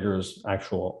from Heidegger's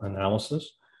actual analysis.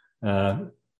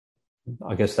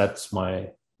 I guess that's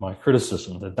my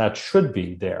criticism, that should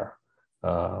be there.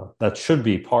 That should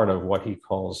be part of what he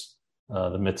calls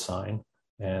the Mitsein,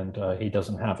 and he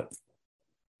doesn't have it.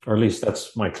 or at least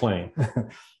that's my claim.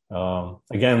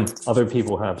 Again, other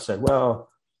people have said, well,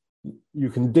 you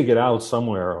can dig it out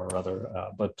somewhere or other,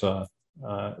 but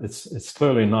it's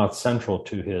clearly not central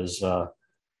to his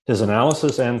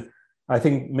analysis. And I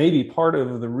think maybe part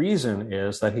of the reason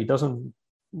is that he doesn't,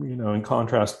 in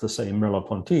contrast to, say,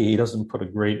 Merleau-Ponty, he doesn't put a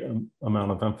great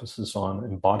amount of emphasis on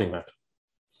embodiment.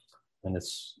 And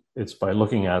it's by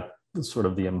looking at sort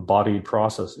of the embodied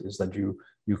processes that you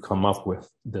come up with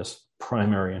this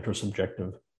primary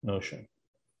intersubjective notion.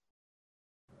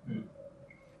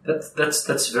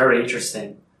 That's very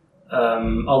interesting.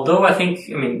 Although I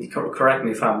think, correct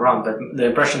me if I'm wrong, but the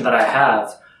impression that I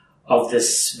have of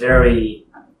this very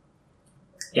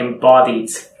embodied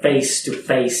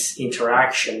face-to-face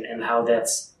interaction and how that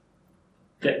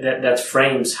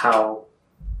frames how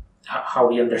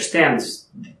he understands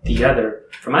the other.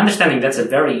 From my understanding, that's a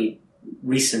very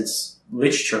recent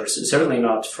literature, so certainly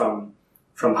not from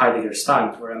Heidegger's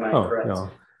time, or am I correct? Yeah.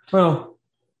 Well,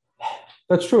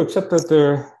 that's true, except that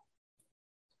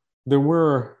there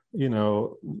were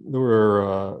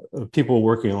people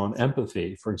working on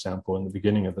empathy, for example, in the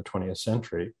beginning of the 20th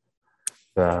century.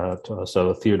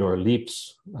 So Theodor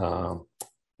Lipps,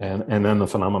 and then the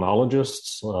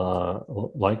phenomenologists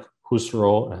like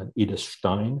Husserl and Edith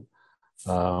Stein,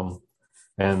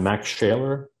 and Max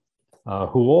Scheler,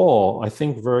 who all, I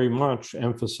think, very much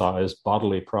emphasize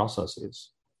bodily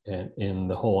processes in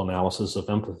the whole analysis of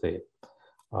empathy.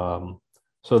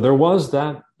 So there was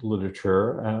that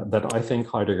literature that I think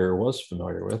Heidegger was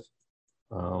familiar with,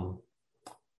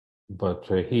 but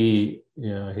he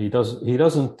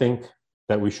doesn't think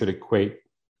that we should equate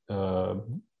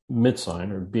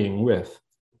Mitsein, or being with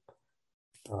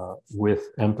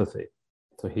empathy.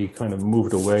 So he kind of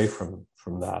moved away from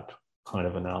that kind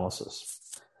of analysis.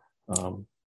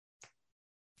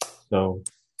 So,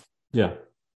 yeah.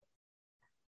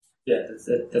 Yeah,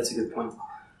 that's a good point.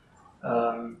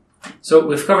 So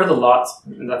we've covered a lot,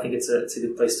 and I think it's a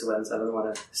good place to end. So I don't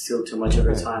want to steal too much of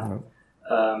your time.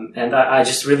 And I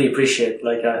just really appreciate,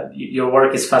 your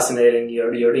work is fascinating.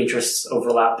 Your interests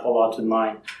overlap a lot with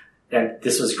mine, and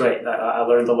this was great. I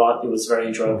learned a lot. It was very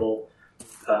enjoyable,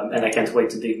 and I can't wait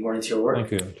to dig more into your work.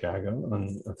 Thank you, Thiago,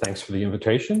 and thanks for the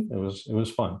invitation. It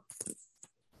was fun.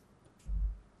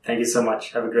 Thank you so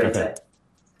much. Have a great day.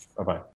 Bye-bye.